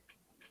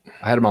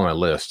 I had him on my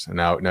list, and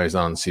now he's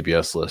not on the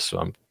CBS list. So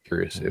I'm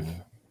curious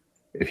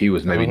if he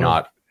was maybe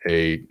not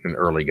an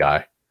early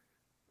guy.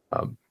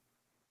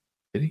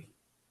 Did he?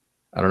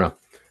 I don't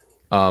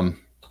know.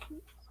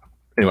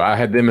 Anyway, I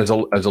had them as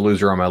a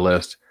loser on my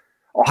list.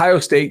 Ohio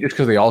State, just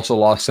because they also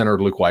lost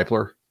center Luke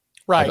Weipler.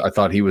 Right. I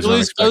thought he was you an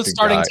lose both unexpected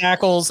starting guy.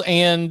 tackles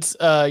and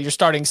your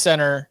starting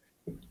center,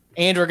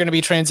 and we're going to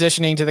be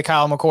transitioning to the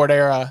Kyle McCord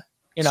era.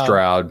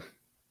 Stroud,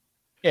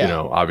 yeah.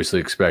 Obviously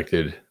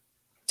expected.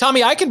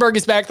 Tommy Eichenberg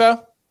is back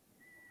though.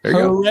 There you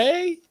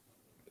Hooray.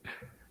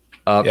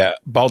 go. Yeah,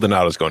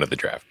 Baldonado's going to the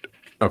draft.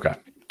 Okay.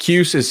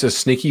 Cuse is a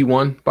sneaky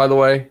one, by the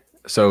way.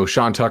 So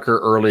Sean Tucker,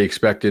 early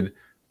expected.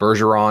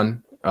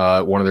 Bergeron,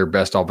 one of their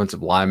best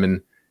offensive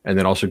linemen. And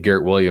then also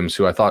Garrett Williams,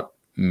 who I thought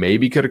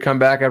maybe could have come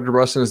back after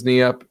busting his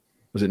knee up.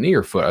 Was it knee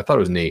or foot? I thought it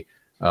was knee.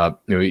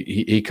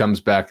 He comes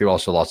back. They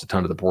also lost a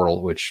ton to the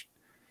portal, which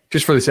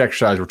just for this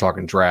exercise, we're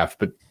talking draft.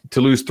 But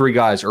to lose 3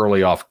 guys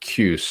early off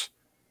Cuse,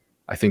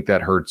 I think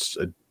that hurts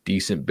a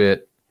decent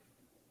bit.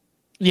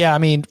 Yeah, I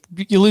mean,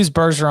 you lose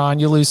Bergeron,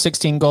 you lose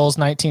 16 goals,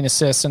 19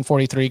 assists in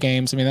 43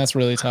 games. I mean, that's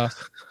really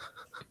tough.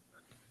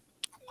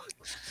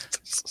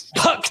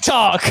 Puck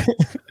talk.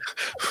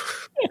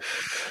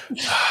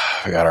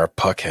 We got our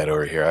puck head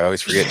over here. I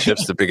always forget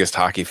Chip's the biggest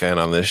hockey fan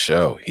on this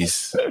show.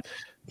 He's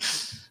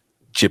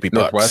Chippy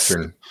Pucks.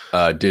 Northwestern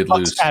did Bucks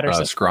lose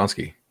Patterson.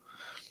 Skronsky.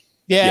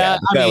 Yeah,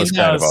 that was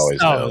kind of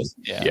always known.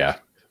 Yeah.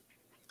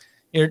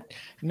 You're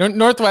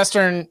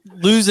Northwestern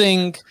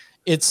losing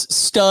its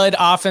stud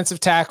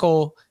offensive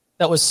tackle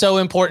that was so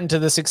important to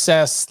the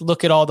success.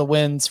 Look at all the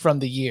wins from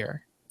the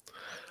year.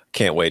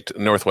 Can't wait.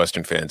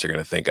 Northwestern fans are going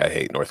to think I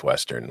hate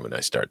Northwestern when I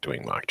start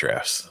doing mock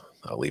drafts.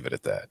 I'll leave it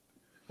at that.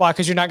 Why?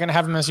 Because you're not going to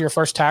have him as your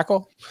first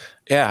tackle?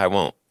 Yeah, I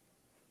won't.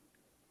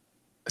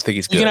 I think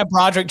he's good. You going to have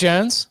Broderick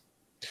Jones?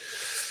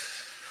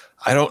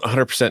 I don't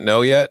 100%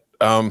 know yet.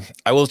 I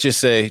will just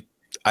say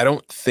I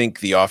don't think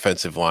the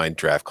offensive line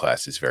draft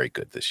class is very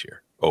good this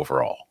year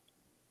overall.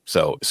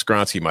 So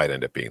Skronsky might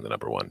end up being the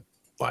number 1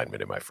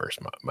 lineman in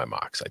my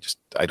mocks.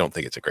 I don't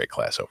think it's a great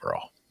class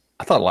overall.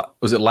 I thought,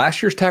 was it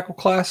last year's tackle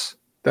class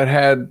that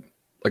had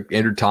like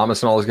Andrew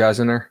Thomas and all those guys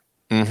in there?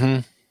 Mm-hmm.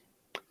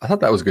 I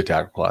thought that was a good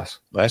tackle class.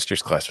 Last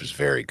year's class was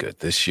very good.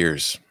 This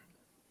year's,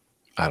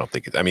 I don't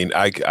think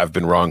I've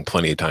been wrong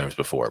plenty of times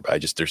before,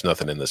 but there's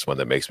nothing in this one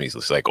that makes me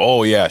just like,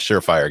 oh yeah,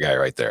 surefire guy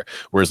right there.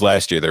 Whereas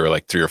last year there were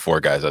like 3 or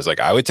 4 guys. I was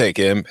like, I would take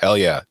him. Hell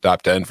yeah.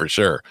 Top 10 for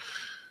sure.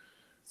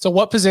 So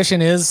what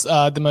position is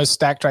the most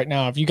stacked right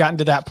now? Have you gotten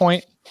to that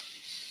point?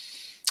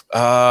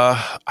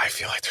 I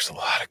feel like there's a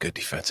lot of good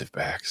defensive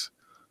backs.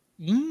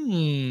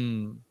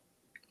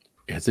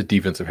 It's a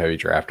defensive heavy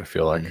draft, I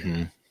feel like.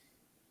 Mm-hmm.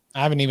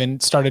 I haven't even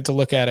started to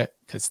look at it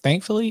because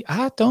thankfully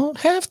I don't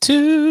have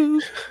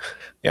to.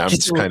 Yeah, I'm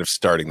just kind of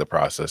starting the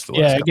process the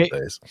last couple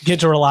days. Get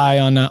to rely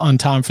on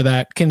Tom for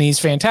that. Kenny's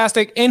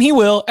fantastic. And he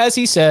will, as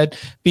he said,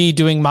 be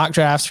doing mock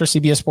drafts for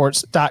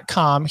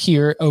CBSSports.com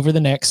here over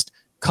the next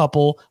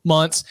couple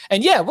months.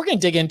 And yeah, we're going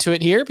to dig into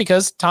it here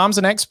because Tom's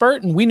an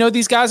expert and we know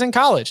these guys in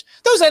college.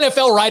 Those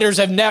NFL writers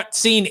have not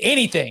seen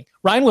anything.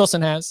 Ryan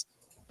Wilson has.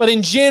 But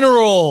in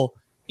general,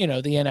 the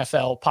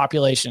NFL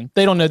population,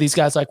 they don't know these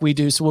guys like we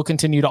do. So we'll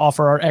continue to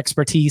offer our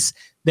expertise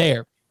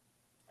there.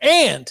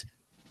 And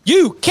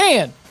you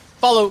can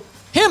follow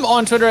him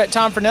on Twitter at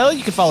Tom Fernelli.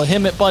 You can follow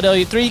him at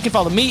BudElliott3. You can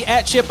follow me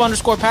at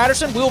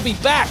Chip_Patterson. We'll be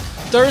back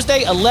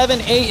Thursday, 11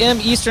 a.m.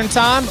 Eastern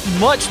time.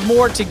 Much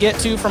more to get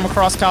to from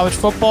across college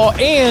football.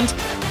 And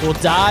we'll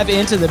dive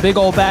into the big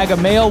old bag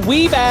of mail.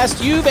 We've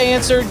asked, you've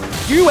answered.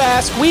 You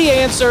ask, we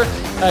answer.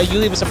 You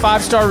leave us a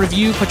 5-star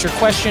review. Put your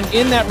question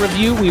in that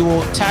review. We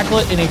will tackle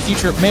it in a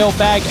future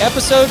mailbag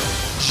episode.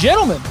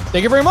 Gentlemen,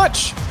 thank you very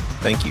much.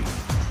 Thank you.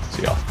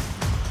 See y'all.